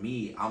 but to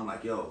me, I'm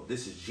like, yo,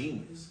 this is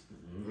genius.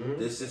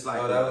 This is like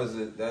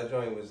that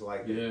joint was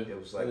like it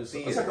was like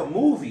it's like a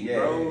movie,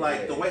 bro.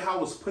 Like the way how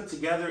it was put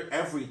together,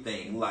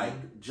 everything,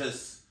 like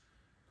just.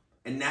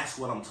 And that's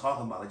what I'm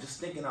talking about. Like just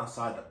thinking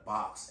outside the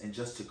box and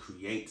just to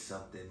create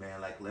something, man.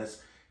 Like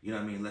you know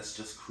what I mean? Let's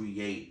just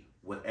create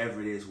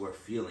whatever it is we're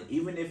feeling.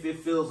 Even if it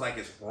feels like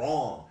it's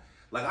wrong.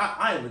 Like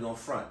I ain't even gonna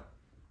front.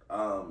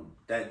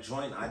 that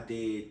joint I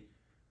did,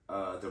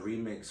 the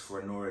remix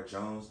for Nora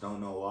Jones, Don't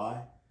Know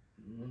Why.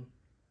 Mm-hmm.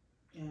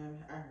 Yeah,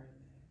 I heard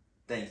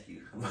that. Thank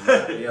you.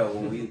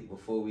 Yo,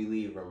 before we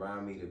leave,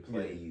 remind me to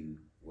play you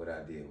what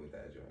I did with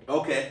that joint.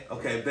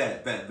 Okay,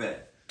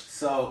 bet.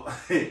 So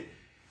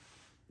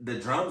the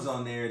drums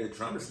on there, the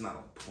drum is not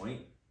on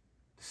point.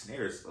 The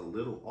snare is a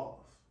little off.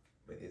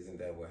 But isn't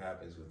that what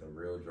happens with a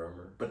real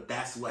drummer? But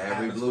that's what Every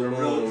happens blue with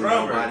a real moon,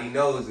 drummer. nobody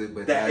knows it,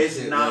 but that shit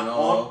is not went on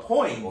off,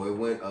 point. Or it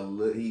went a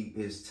little.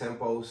 His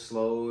tempo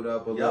slowed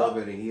up a little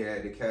bit, and he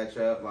had to catch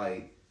up.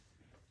 Like,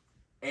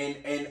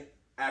 and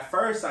at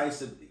first I used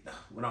to,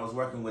 when I was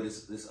working with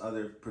this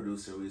other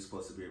producer, we were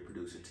supposed to be a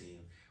producer team.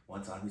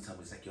 One time he told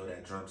me, he's like, "Yo,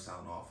 that drum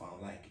sound off. I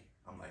don't like it."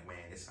 I'm like, "Man,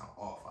 it sound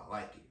off. I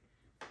like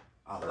it.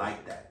 I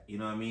like that." You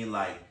know what I mean?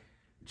 Like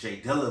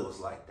Jay Dilla was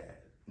like that.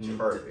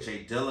 Perfect.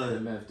 Jay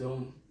Dilla. MF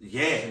Doom.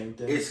 Yeah,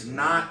 it's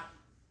not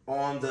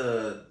on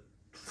the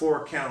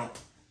 4 count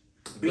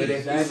beat. But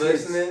if you're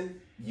listening,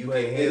 you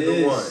can hear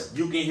the one.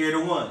 You can hear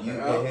the one. You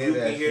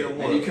can hear the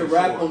one. And you can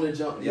rap on the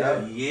jump.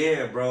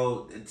 Yeah,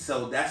 bro.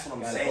 So that's what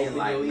I'm saying.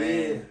 Like,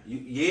 man,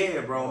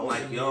 bro. I'm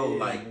like, yo,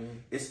 like,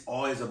 it's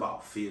always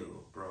about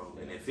feel, bro.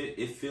 And if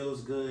it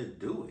feels good,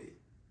 do it.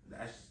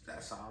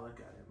 That's how I look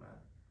at it,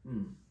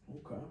 man.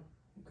 Okay,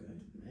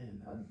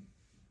 man.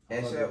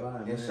 And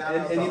shout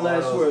out any to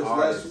last all words? those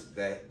artists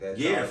that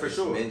yeah, for just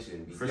sure.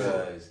 mentioned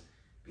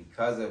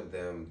because of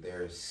them,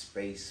 there's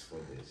space for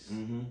this.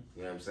 Mm-hmm.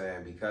 You know what I'm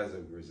saying? Because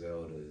of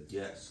Griselda.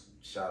 Yes.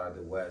 Shout out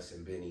to Wes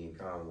and Benny and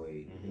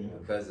Conway. Mm-hmm.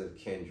 Because of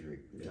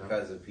Kendrick.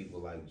 Because of people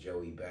like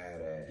Joey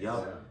Badass. You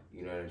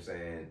know what I'm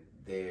saying?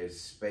 There's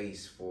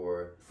space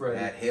for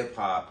that hip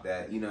hop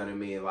that, you know what I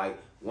mean? Like,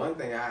 one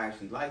thing I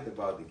actually liked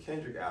about the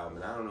Kendrick album,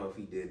 and I don't know if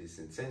he did this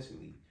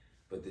intentionally,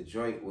 but the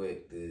joint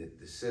with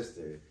the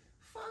sister,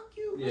 fuck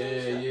you,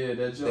 man. Yeah,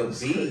 that joint.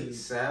 The beat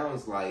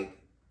sounds like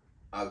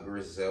a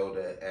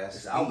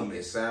Griselda-esque beat.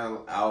 It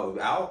sounds Al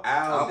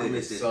did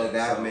it, so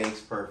that makes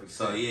perfect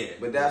sense. So yeah.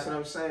 But that's what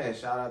I'm saying.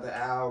 Shout out to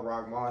Al,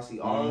 Rock Marcy,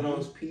 all of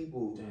those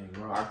people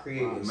are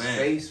creating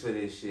space for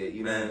this shit.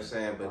 You know what I'm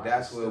saying? But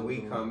that's where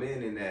we come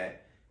in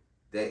that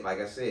they, like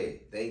I said,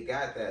 they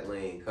got that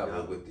lane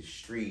covered with the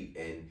street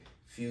and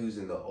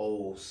fusing the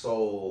old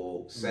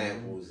soul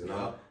samples and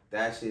all.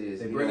 That shit is,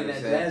 they you bringing know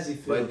what that I'm jazzy saying?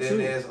 feel But then too,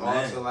 there's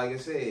also, like I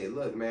said,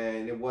 look,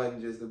 man, it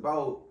wasn't just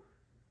about,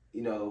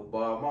 you know,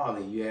 Bob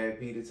Marley. You had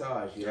Peter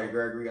Tosh, you had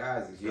Gregory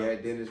Isaacs, you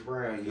had Dennis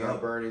Brown, you had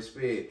Burning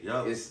Spit.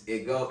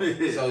 It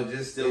goes so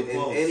just in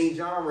any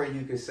genre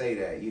you can say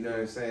that. You know what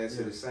I'm saying?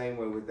 So the same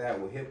way with that,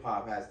 with hip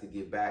hop has to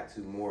get back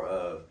to more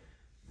of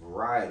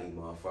variety,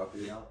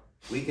 motherfuckers.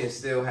 We can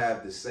still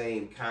have the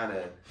same kind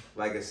of,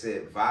 like I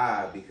said,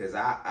 vibe, because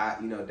I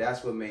you know,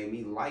 that's what made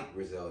me like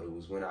Griselda,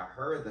 was when I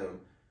heard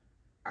them.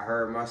 I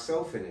heard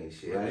myself in that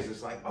shit. It was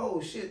just like,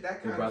 oh shit,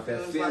 that kind of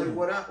feels like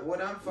what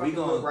I'm fucking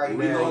with right now.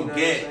 We gonna you know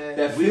get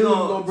that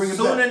feeling. Gonna bring it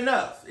soon back.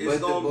 Enough.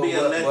 It's gonna be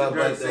a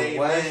legendary Same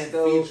Man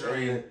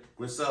featuring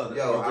Griselda.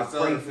 Yo, I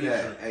pray for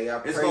that. Hey, I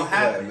pray it's gonna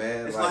happen,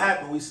 man. It's gonna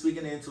happen. We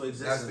speaking it into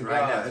existence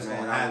right now. It's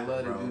gonna happen, I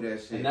love to do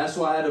that shit. And that's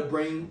why I had to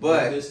bring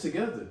this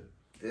together.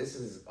 This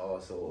is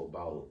also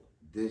about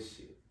this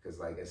shit, because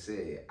like I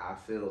said, I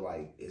feel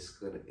like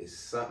it's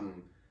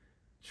something.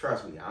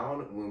 Trust me,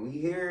 when we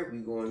hear it, we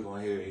going to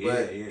hear it.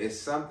 But it's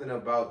something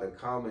about the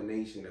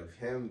combination of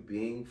him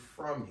being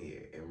from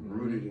here and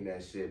rooted in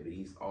that shit, but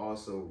he's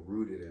also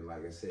rooted in,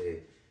 like I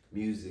said,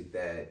 music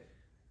that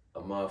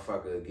a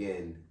motherfucker,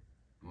 again,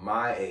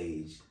 my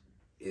age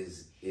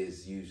is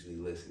usually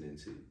listening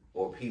to,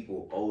 or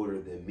people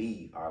older than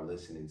me are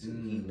listening to.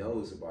 He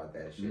knows about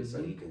that shit,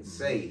 so he can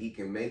say, he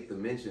can make the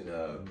mention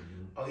of,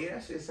 oh yeah,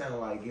 that shit sound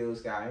like Gil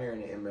Scott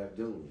Heron and MF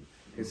Doom.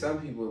 Because some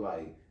people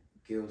like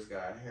Gil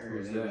Scott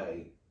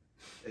Heron,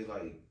 they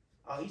like,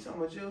 oh, you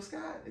talking about Gil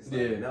Scott? It's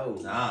like, no,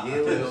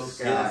 Gil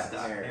Scott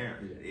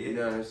Heron. You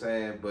know what I'm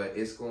saying? But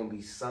it's gonna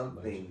be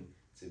something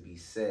to be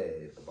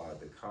said about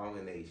the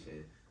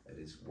combination of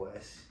this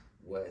West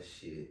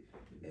shit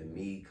and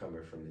me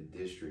coming from the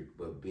district,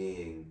 but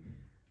being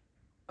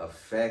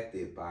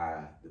affected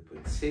by the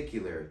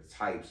particular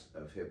types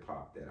of hip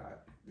hop that I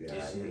you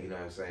know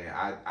what I'm saying?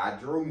 I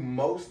drew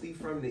mostly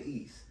from the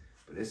East,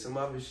 but there's some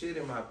other shit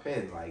in my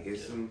pen. Like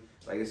it's some,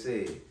 like I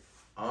said,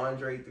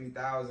 Andre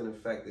 3000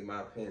 affected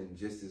my pen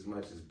just as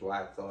much as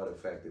Black Thought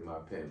affected my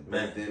pen.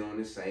 But then on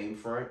the same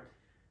front,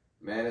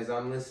 man, as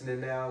I'm listening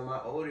now in my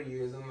older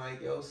years, I'm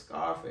like, yo,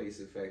 Scarface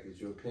affected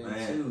your pen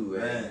too.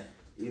 And,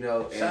 you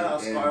know,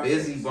 and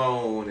Busy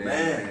Bone,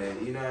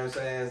 and you know what I'm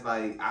saying? It's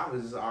like, I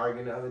was just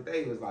arguing the other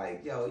day, was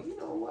like, yo, you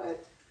know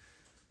what?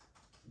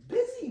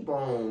 Busy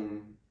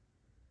Bone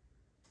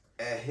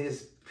at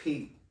his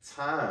peak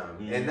time,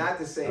 and not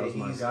to say that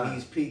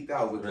he's peaked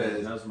out,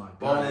 because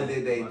Bone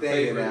did they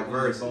thing in that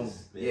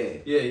verses.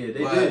 They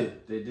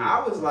did.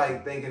 I was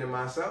like thinking to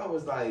myself, I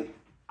was like,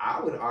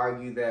 I would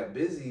argue that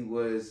Busy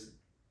was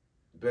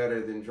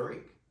better than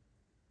Drake.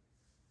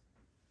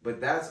 But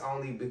that's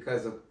only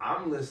because of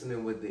I'm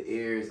listening with the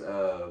ears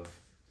of,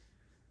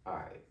 all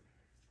right,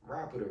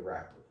 rapper to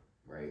rapper,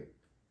 right?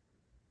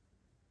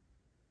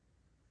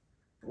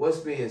 what's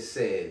being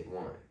said,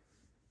 one.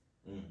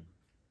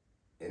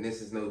 And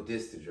this is no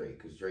diss to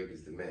Drake, because Drake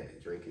is the man.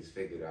 Drake has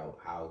figured out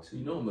how to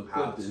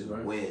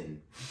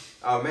win.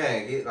 Oh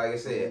man, like I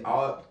said,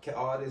 all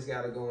this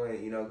got to go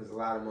in, because a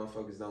lot of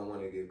motherfuckers don't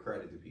want to give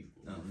credit to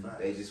people.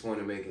 They just want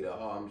to make it,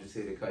 I'm just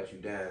here to cut you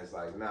down. It's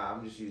like, nah,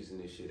 I'm just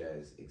using this shit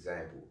as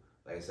example.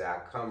 Like I said, I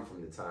come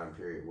from the time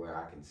period where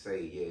I can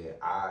say, yeah,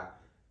 I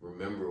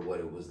remember what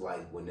it was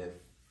like when that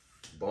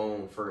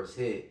Bone first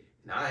hit.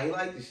 And I ain't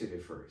like this shit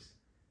at first.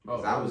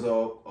 Because I was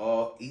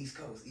all East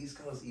Coast, East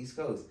Coast, East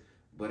Coast.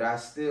 But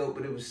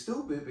it was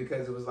stupid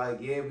because it was like,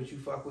 yeah, but you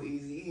fuck with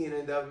Eazy-E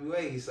and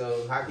NWA,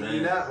 so how can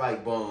you not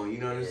like Bone? You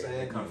know what I'm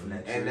saying? Come from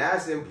that and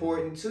that's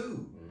important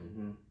too.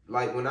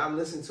 Like when I'm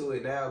listening to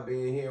it now,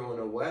 being here on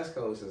the West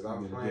Coast, as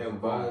I'm playing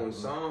Bone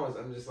songs,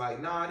 I'm just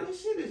like, nah,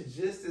 this shit is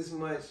just as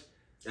much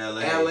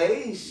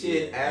LA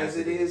shit as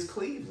it is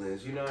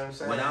Cleveland's. You know what I'm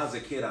saying? When I was a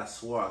kid, I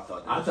swore I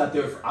thought. I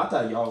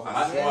thought y'all.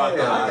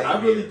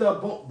 I really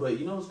thought Bone, but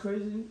you know what's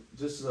crazy?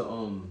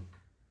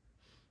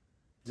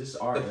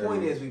 Just our the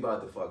point is we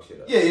about to fuck shit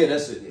up. Yeah,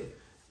 that's it.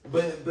 Yeah.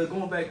 But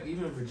going back,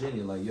 even in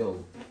Virginia, like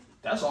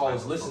that's all I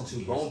was listening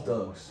to, Bone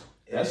Thugs.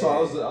 That's all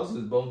I was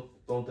with Bone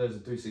Thugs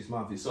and 3 6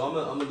 Mafia. So I'm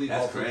gonna leave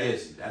off with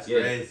this. That's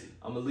crazy.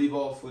 I'm gonna leave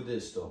off with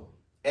this though.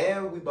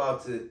 And we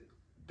about to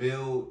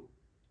build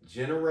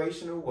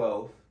generational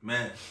wealth.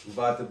 Man. We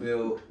about to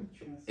build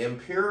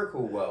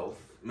empirical wealth.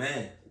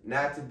 Man.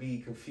 Not to be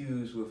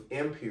confused with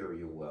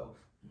imperial wealth.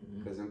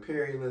 Because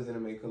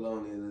imperialism and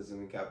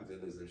colonialism and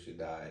capitalism should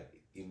die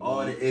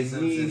all the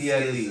isms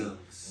immediately. And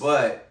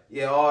but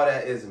yeah, all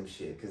that ism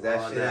shit, because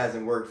that shit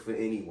hasn't worked for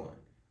anyone.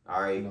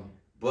 All right,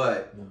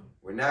 but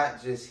we're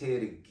not just here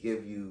to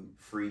give you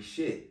free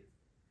shit,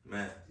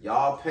 man.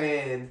 Y'all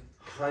paying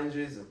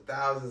hundreds of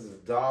thousands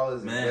of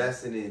dollars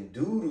investing in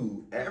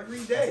doo-doo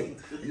every day.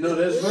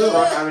 That's real.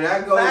 I mean,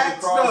 that goes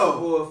across the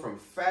board from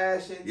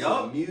fashion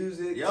to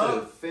music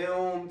to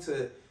film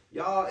to.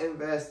 Y'all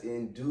invest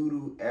in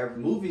doo-doo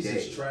every Movies day.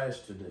 is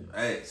trash today.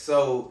 Hey,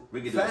 so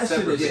we can do a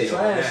separate is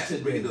trash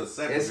today. We can do a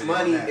separate It's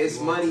money. It's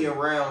money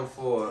around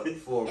for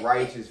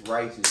righteous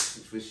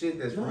for shit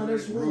that's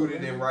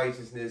rooted in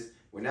righteousness.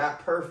 We're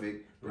not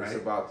perfect. But it's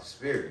about the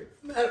spirit.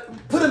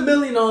 Put $1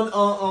 million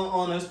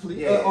on us, please.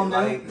 Yeah, on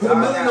like, put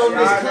 $1 million on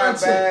this content.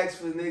 Got bags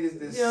for niggas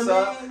that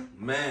suck,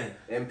 man,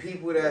 and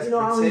people that's I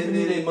don't even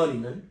pretending. need their money,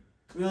 man.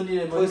 We don't need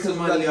that money. Put some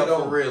money up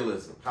for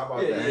realism. How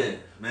about that?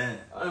 Man.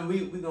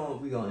 We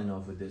gonna end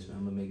off with this, man.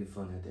 I'm gonna make it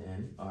fun at the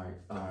end. All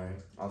right.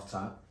 Off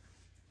top.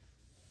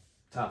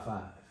 Top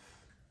 5.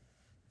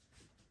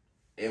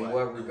 In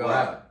what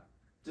regard?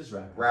 Just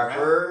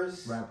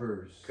rappers.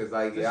 Rappers. Because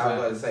I was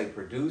about to say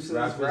producers.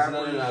 Rappers.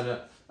 No.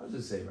 I'll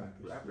just say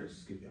rappers.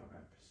 Just give y'all rappers.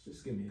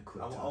 Just give me a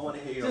quick. I want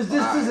to hear your. Just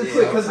a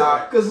quick, because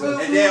I'm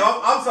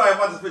sorry if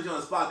I just put you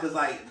on the spot because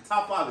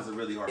top 5 is a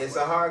really hard. It's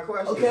a hard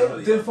question.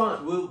 Okay, then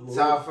fine. We'll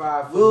top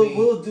 5.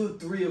 We'll do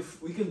 3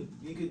 of. We can.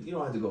 You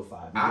don't have to go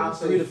 5. I'll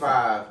say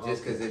 5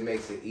 just because it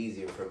makes it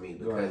easier for me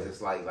because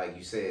it's like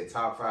you said,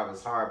 top 5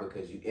 is hard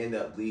because you end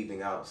up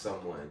leaving out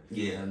someone.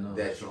 Yeah, I know.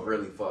 That you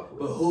really fuck with.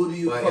 But who do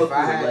you? But fuck if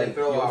I had with, to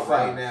throw out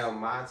right now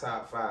my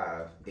top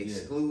 5,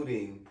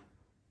 excluding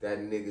that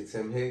nigga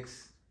Tim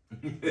Hicks.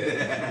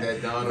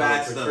 that Donald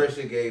and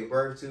Patricia gave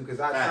birth to,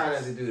 because I try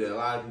not to do that. A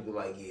lot of people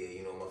like,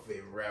 my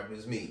favorite rapper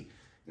is me.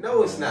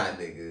 No, it's not,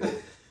 nigga.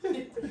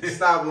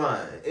 Stop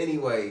lying.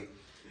 Anyway,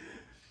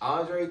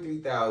 Andre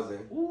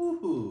 3000.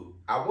 Ooh.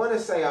 I want to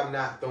say I'm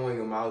not throwing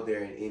him out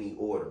there in any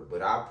order,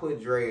 but I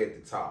put Dre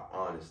at the top,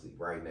 honestly,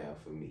 right now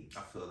for me.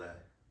 I feel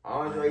that.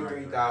 Andre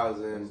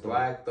 3000,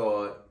 Black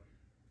Thought,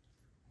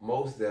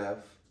 Mos Def,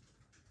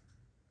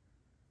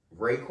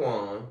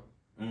 Raekwon.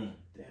 Damn,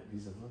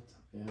 he's a hunter.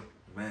 Yeah.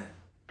 Man.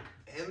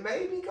 And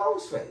maybe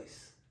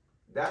Ghostface.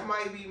 That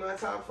might be my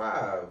top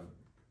 5.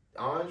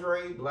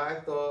 Andre,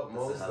 Black Thought,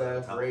 Mos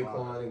Def,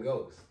 Raekwon, and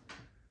Ghost.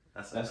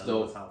 That's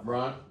dope.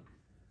 Ron?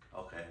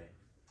 Okay.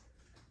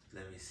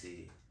 Let me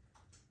see.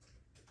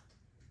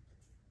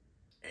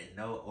 In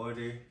no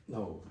order.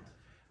 No.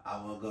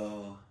 I will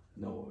go.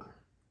 No order.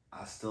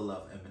 I still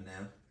love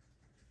Eminem.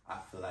 I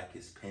feel like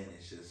his pen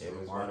is just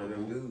remarkable. One of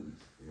them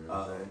dudes. You know what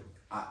I'm saying?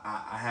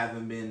 I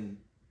haven't been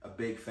a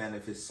big fan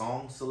of his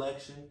song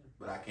selection,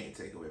 but I can't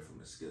take away from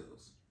his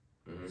skills.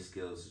 His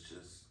skills is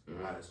just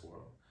out of this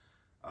world.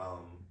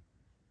 I'm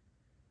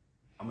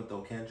gonna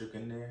throw Kendrick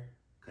in there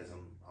because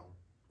I'm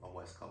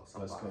West Coast.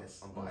 I'm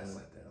biased. I'm biased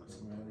like that. I'm just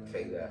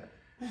Take that.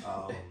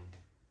 Let me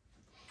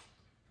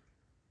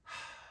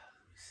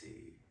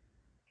see.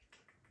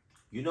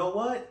 You know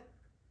what?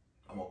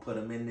 I'm gonna put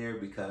him in there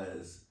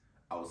because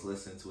I was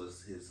listening to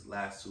his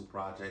last 2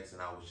 projects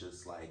and I was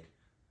just like,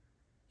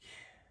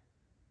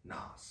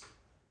 Nas.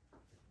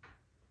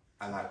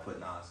 I gotta put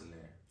Nas in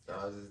there.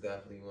 Nas is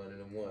definitely one of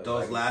them ones.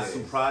 Those last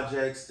 2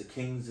 projects, The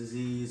King's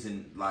Disease,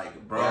 and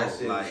bro, that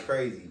shit was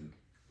crazy.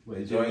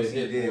 With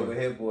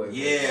Hit Boy.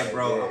 Yeah,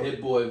 bro.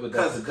 Hit Boy with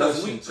that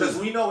because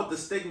we know what the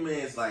stigma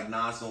is. Like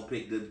Nas don't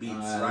pick good beats,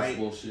 right? That's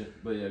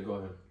bullshit. But yeah, go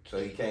ahead. So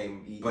he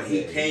came. He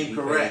came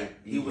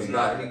correct. He was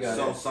not.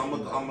 So I'm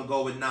gonna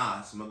go with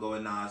Nas. I'm gonna go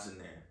with Nas in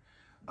there.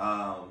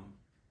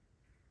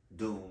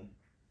 Doom.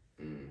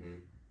 Mm-hmm.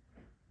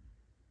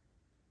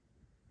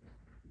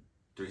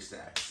 3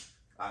 Stacks.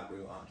 I agree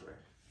with Andre.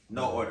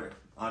 No order.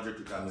 Andre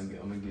 3000.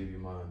 I'm gonna give you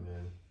mine,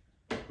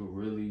 man. Who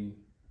really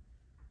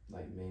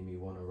like made me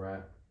want to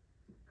rap,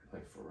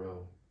 like for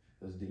real,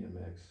 was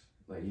DMX.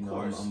 Like, you know,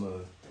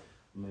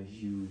 I'm a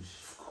huge,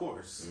 Of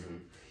course.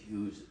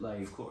 huge,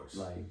 like, Of course.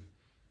 like,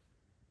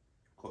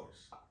 Of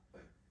course.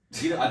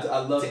 I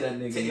love that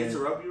nigga. To man.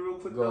 interrupt you real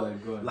quick, Go though,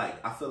 ahead.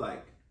 like, I feel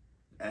like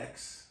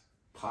X,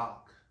 Pac,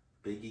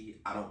 Biggie,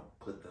 I don't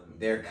put them.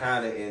 They're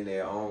kind of in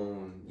their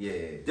own,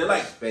 They're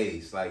like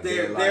space. Like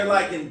they're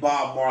like in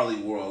Bob Marley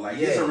world. Like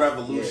he's a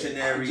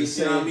revolutionary. Just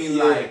you know what I mean?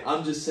 yeah, Like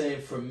I'm just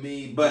saying for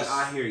me. But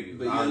I hear you.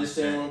 But you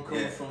understand where I'm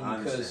coming from? I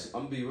Because understand.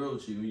 I'm gonna be real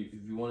with you.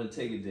 If you want to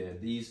take it there,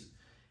 he's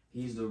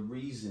the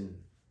reason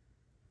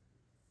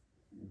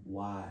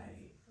why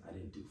I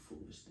didn't do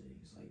foolish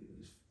things. Like, it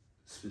was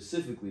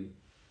specifically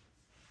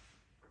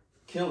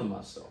killing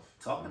myself.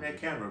 Talking that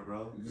camera,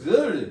 bro.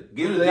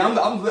 Literally, I'm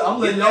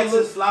letting y'all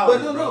Lexus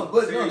flowers, but bro. no,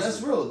 Seriously.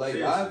 that's real. Like,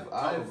 Seriously.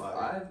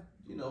 I've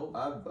you know,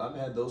 I've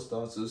had those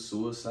thoughts of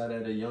suicide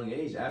at a young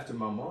age after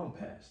my mom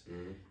passed.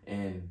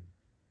 And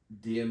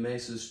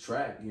DMX's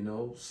track, you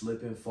know,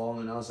 slipping,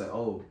 falling, I was like,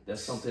 oh,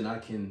 that's something I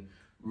can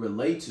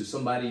relate to.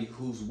 Somebody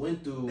who's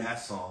went through That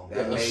song.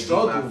 that may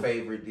struggle. be my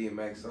favorite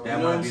DMX song. That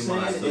you know might what be I'm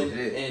mine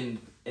saying?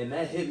 too. And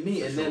that hit me.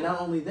 For And sure. then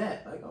not only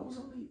that, like I was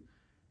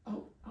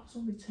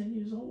only 10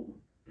 years old.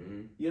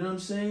 You know what I'm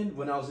saying?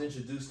 When I was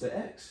introduced to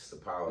X. It's the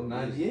power of in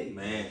music.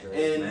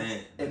 98. Man.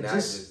 And Not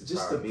just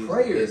power the of music,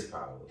 prayer, his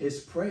power.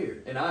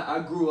 prayer. And I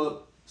grew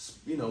up,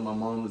 you know, my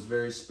mom was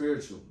very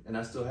spiritual, and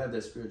I still have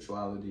that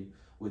spirituality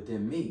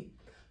within me.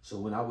 So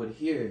when I would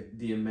hear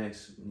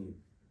DMX,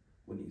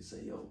 when he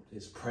say, yo,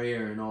 his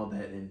prayer and all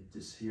that, and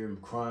just hear him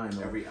crying,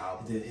 Every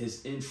album.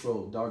 his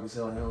intro, Dark as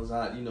Hell, Hell's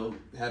Hot, you know,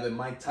 having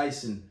Mike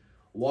Tyson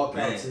walk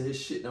out to his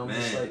shit, and I'm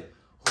just like,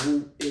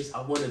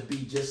 I want to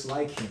be just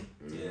like him.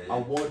 Yeah. I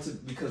want to,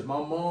 because my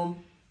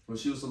mom, when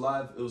she was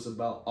alive, it was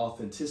about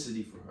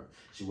authenticity for her.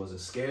 She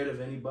wasn't scared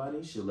of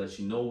anybody. She'll let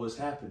you know what's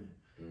happening,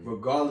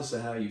 regardless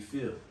of how you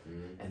feel.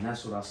 And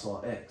that's what I saw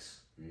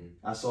X.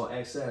 I saw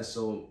X as.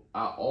 So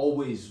I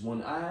always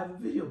I have a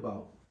video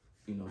about,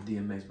 you know,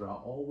 DMX, but I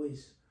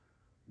always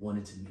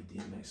wanted to meet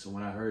DMX. So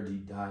when I heard he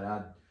died,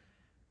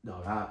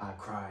 I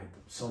cried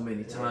so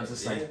many times.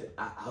 It's like,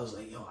 I was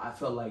like, yo, I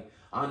felt like,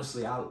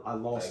 honestly, I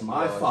lost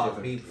Like, my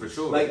father. For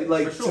sure.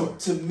 Like for sure.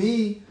 to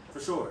me, For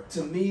sure.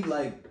 to me,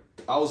 like,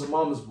 I was a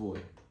mama's boy.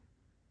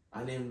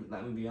 I didn't,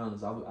 let me be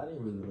honest, I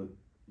didn't really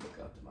look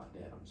up to my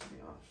dad. I'm just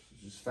being honest.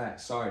 It's just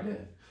facts. Sorry,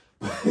 Dad.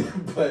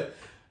 But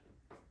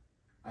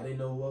I didn't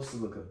know who else to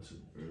look up to.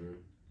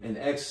 And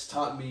X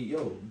taught me,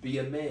 yo, be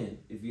a man.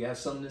 If you have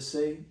something to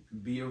say,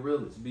 be a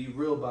realist. Be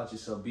real about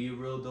yourself. Be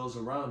real with those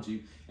around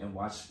you, and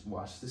watch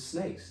the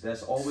snakes.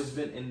 That's always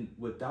been, and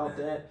without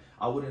that,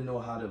 I wouldn't know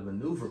how to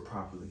maneuver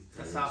properly.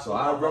 That's how So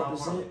I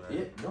represent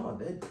it. No,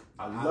 that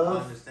I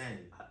love. Understand.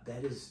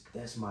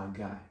 That's my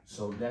guy.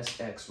 So that's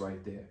X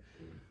right there.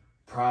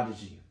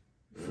 Prodigy.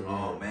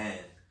 Oh man.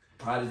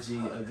 Prodigy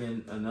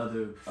again.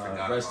 Another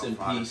Forgot rest about in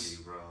Prodigy, peace.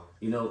 bro.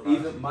 You know,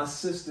 Prodigy. even my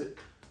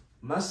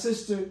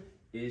sister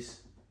is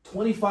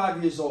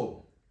 25 years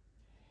old.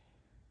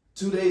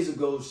 2 days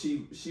ago,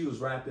 she was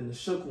rapping the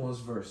Shook One's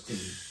verse to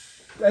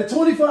me. At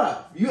 25,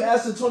 you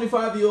asked a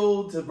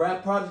 25-year-old to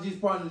rap Prodigy's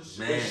part of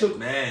the Shook.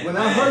 When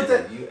I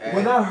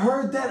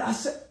heard that, I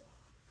said,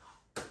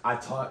 I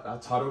taught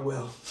her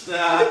well.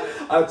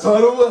 I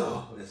taught her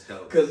well. That's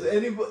dope. Cause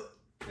anybody.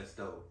 That's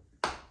dope.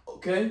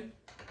 Okay.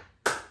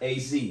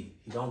 AZ, he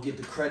don't get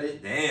the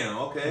credit. Damn.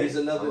 Okay. He's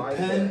another like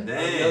pen, that.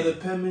 Damn. another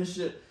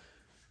penmanship.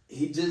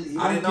 He I don't didn't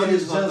get know he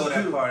his was gonna throw just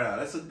that due. part out.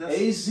 That's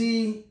AZ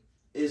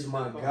is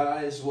my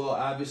guy as well,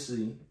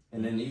 obviously.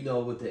 And then, you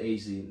know, with the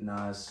AZ,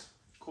 Nas.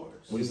 Of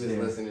course. We was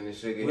there. listening to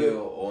Sugar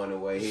Hill on the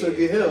way here.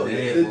 Sugar Hill. And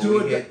They then when do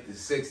we it- hit the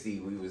 60,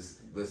 we was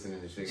listening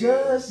to Sugar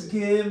Hill. Just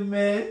give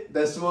me.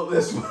 That's what.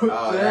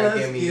 Oh, that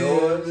give me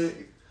yours.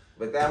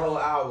 But that whole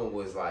album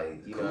was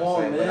like, you know Come what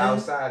I'm saying? on, But man.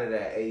 outside of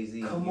that, AZ,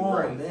 Come you on,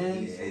 right.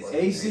 man. He's-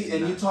 AZ,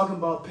 and you talking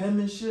about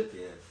penmanship?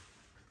 Yeah.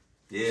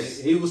 Yeah.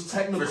 He was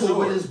technical For sure.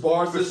 with his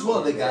bars For as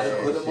well. sure. They gotta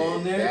Yeah, put him shit.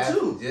 on there That-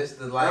 too. Just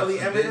the like Early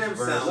this Eminem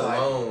verse sound like-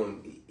 alone.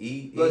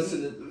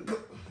 Listen,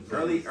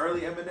 Early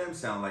Eminem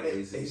sound like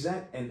AZ.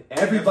 exactly, and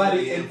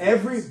everybody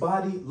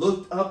Definitely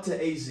looked up to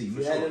AZ. You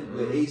For had sure. him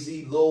with AZ,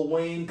 Lil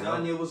Wayne, Yeah.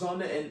 Kanye was on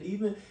there, and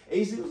even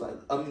AZ was like,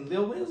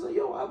 Lil Wayne was like,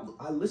 yo,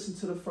 I listened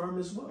to the firm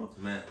as well.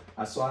 Man.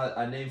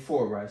 I named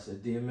 4, right? I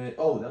said DMX.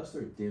 Oh, that was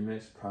 3.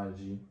 DMX,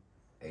 Prodigy,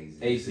 AZ.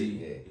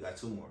 Yeah. You got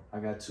 2 more. I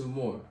got 2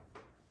 more.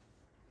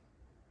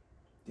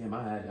 Damn,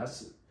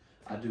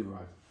 I do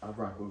rock. I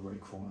rock with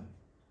Raekwon.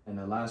 And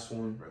the last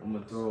one, I'm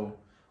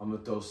gonna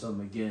throw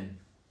something again.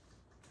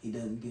 He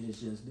doesn't get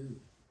his just due.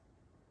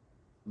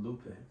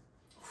 Lupe.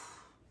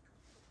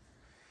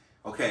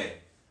 Okay.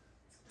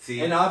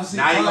 See, And obviously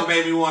now you Pac- gonna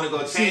make me want to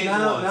go change one.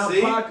 Now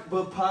See?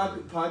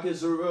 Pac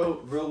is a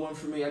real one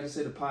for me. I can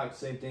say the Pac,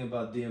 same thing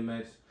about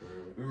DMX.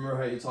 Remember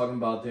how you're talking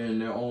about they're in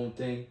their own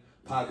thing,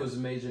 Pac was a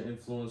major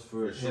influence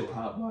for sure. hip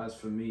hop wise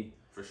for me.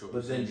 For sure.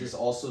 But then just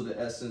also the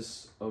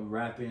essence of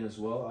rapping as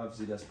well.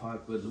 Obviously that's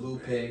Pac, but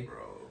Lupe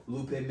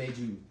made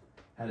you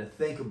had to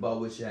think about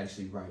what you're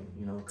actually writing,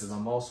 you know, because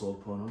I'm also a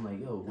poet. I'm like,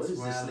 yo, what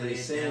is this nigga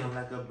saying?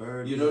 Like a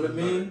bird, you know what I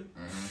mean?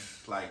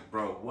 Like,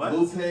 bro, what?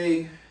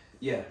 Lupe,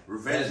 yeah.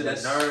 Revenge of the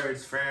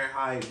Nerds,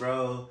 Fahrenheit,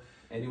 bro.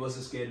 And he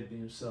wasn't scared to be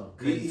himself.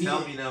 Couldn't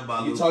tell me nothing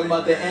about you Lupe. talking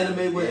about the man.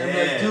 anime with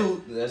MF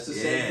Dude. That's the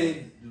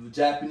same thing.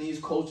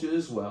 Japanese culture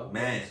as well.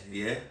 Man,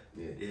 yeah.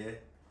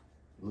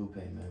 Lupe,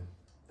 man.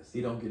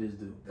 He don't get his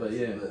due. But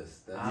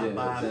I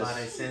buy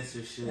that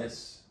censorship.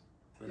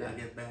 But I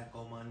get back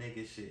on my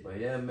nigga shit. But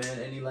yeah, man,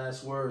 any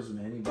last words,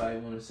 man? Anybody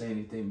want to say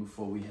anything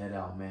before we head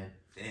out, man?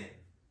 Damn.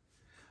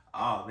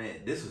 Oh, man,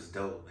 this was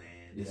dope,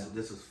 man.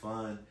 This was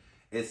fun.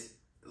 It's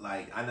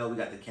like, I know we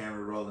got the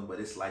camera rolling, but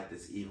it's like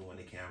this even when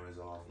the camera's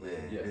off,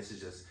 man. Yeah.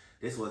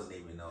 This wasn't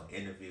even no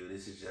interview.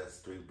 This is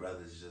just three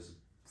brothers just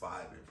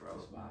vibing,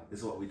 bro. This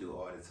is what we do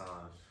all the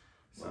time.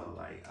 So,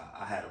 like,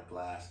 I had a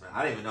blast, man.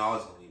 I didn't even know I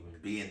was going to even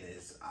be in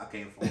this. I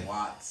came from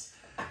Watts.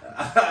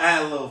 I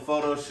had a little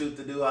photo shoot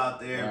to do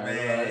out there,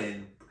 man.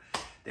 And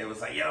they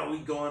was like, yo, we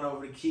going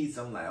over to Keats.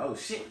 I'm like, oh,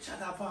 shit, what y'all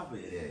got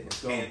popping?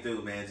 Came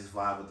through, man. Just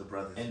vibe with the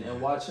brothers. And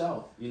watch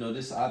out. You know,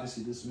 this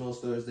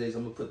Mills Thursdays.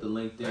 I'm going to put the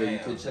link there. You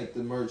can check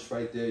the merch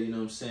right there. You know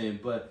what I'm saying?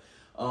 But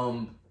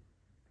I'm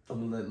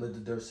going to let the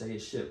dirt say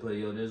his shit. But,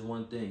 yo, there's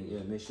one thing.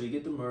 Yeah, make sure you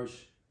get the merch.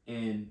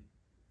 And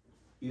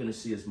you're going to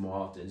see us more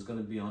often. It's going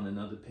to be on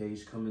another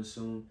page coming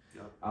soon.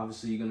 Yep.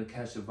 Obviously, you're going to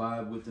catch a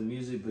vibe with the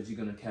music, but you're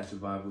going to catch a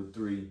vibe with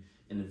three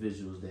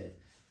individuals that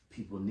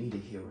people need to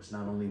hear us,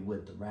 not only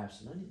with the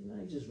raps, not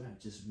just rap,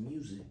 just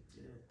music,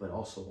 but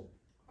also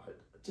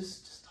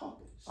just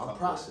talking. Our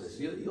process.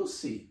 You'll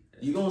see.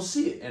 You're going to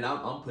see it. And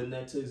I'm putting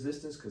that to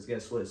existence because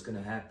guess what? It's going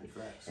to happen.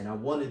 And I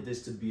wanted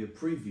this to be a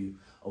preview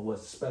of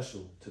what's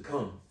special to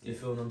come. You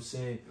feel what I'm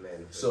saying?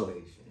 So,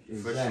 exactly.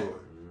 For sure.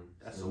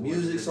 The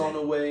music's on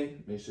the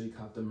way. Make sure you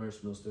cop the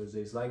merch, Mills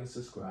Thursdays. Like and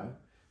subscribe.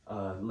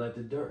 Let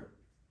the dirt.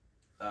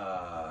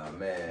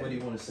 Man. What do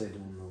you want to say to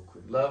him real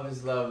quick? Love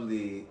is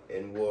lovely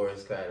and war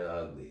is kind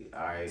of ugly.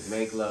 All right,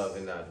 make love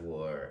and not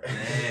war.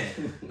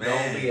 Man.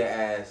 Don't be an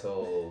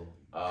asshole.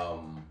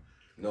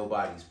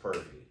 Nobody's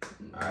perfect.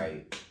 All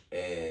right,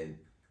 and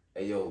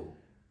hey yo,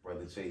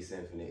 brother Chase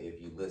Infinite,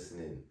 if you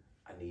listening,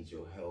 I need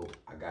your help.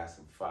 I got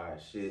some fire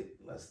shit.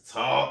 Let's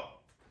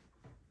talk.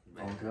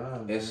 Man. Oh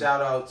God. And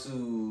shout out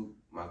to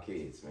my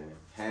kids, man.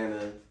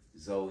 Hannah,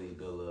 Zoe,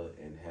 Billa,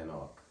 and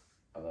Hanok.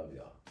 I love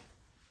y'all.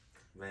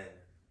 Man.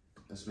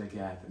 Let's make it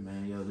happen,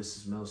 man. Yo, this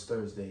is Mills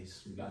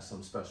Thursdays. We got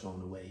something special on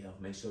the way, yo.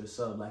 Make sure to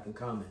sub, like, and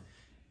comment.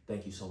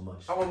 Thank you so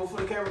much. I want before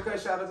the camera cut,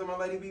 shout out to my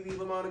lady BB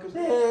Lamonica.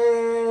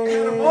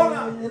 Hey,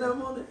 and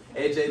I'm on it.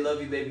 AJ,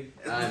 love you, baby.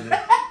 All right, man.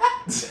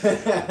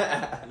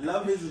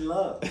 Love is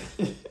love.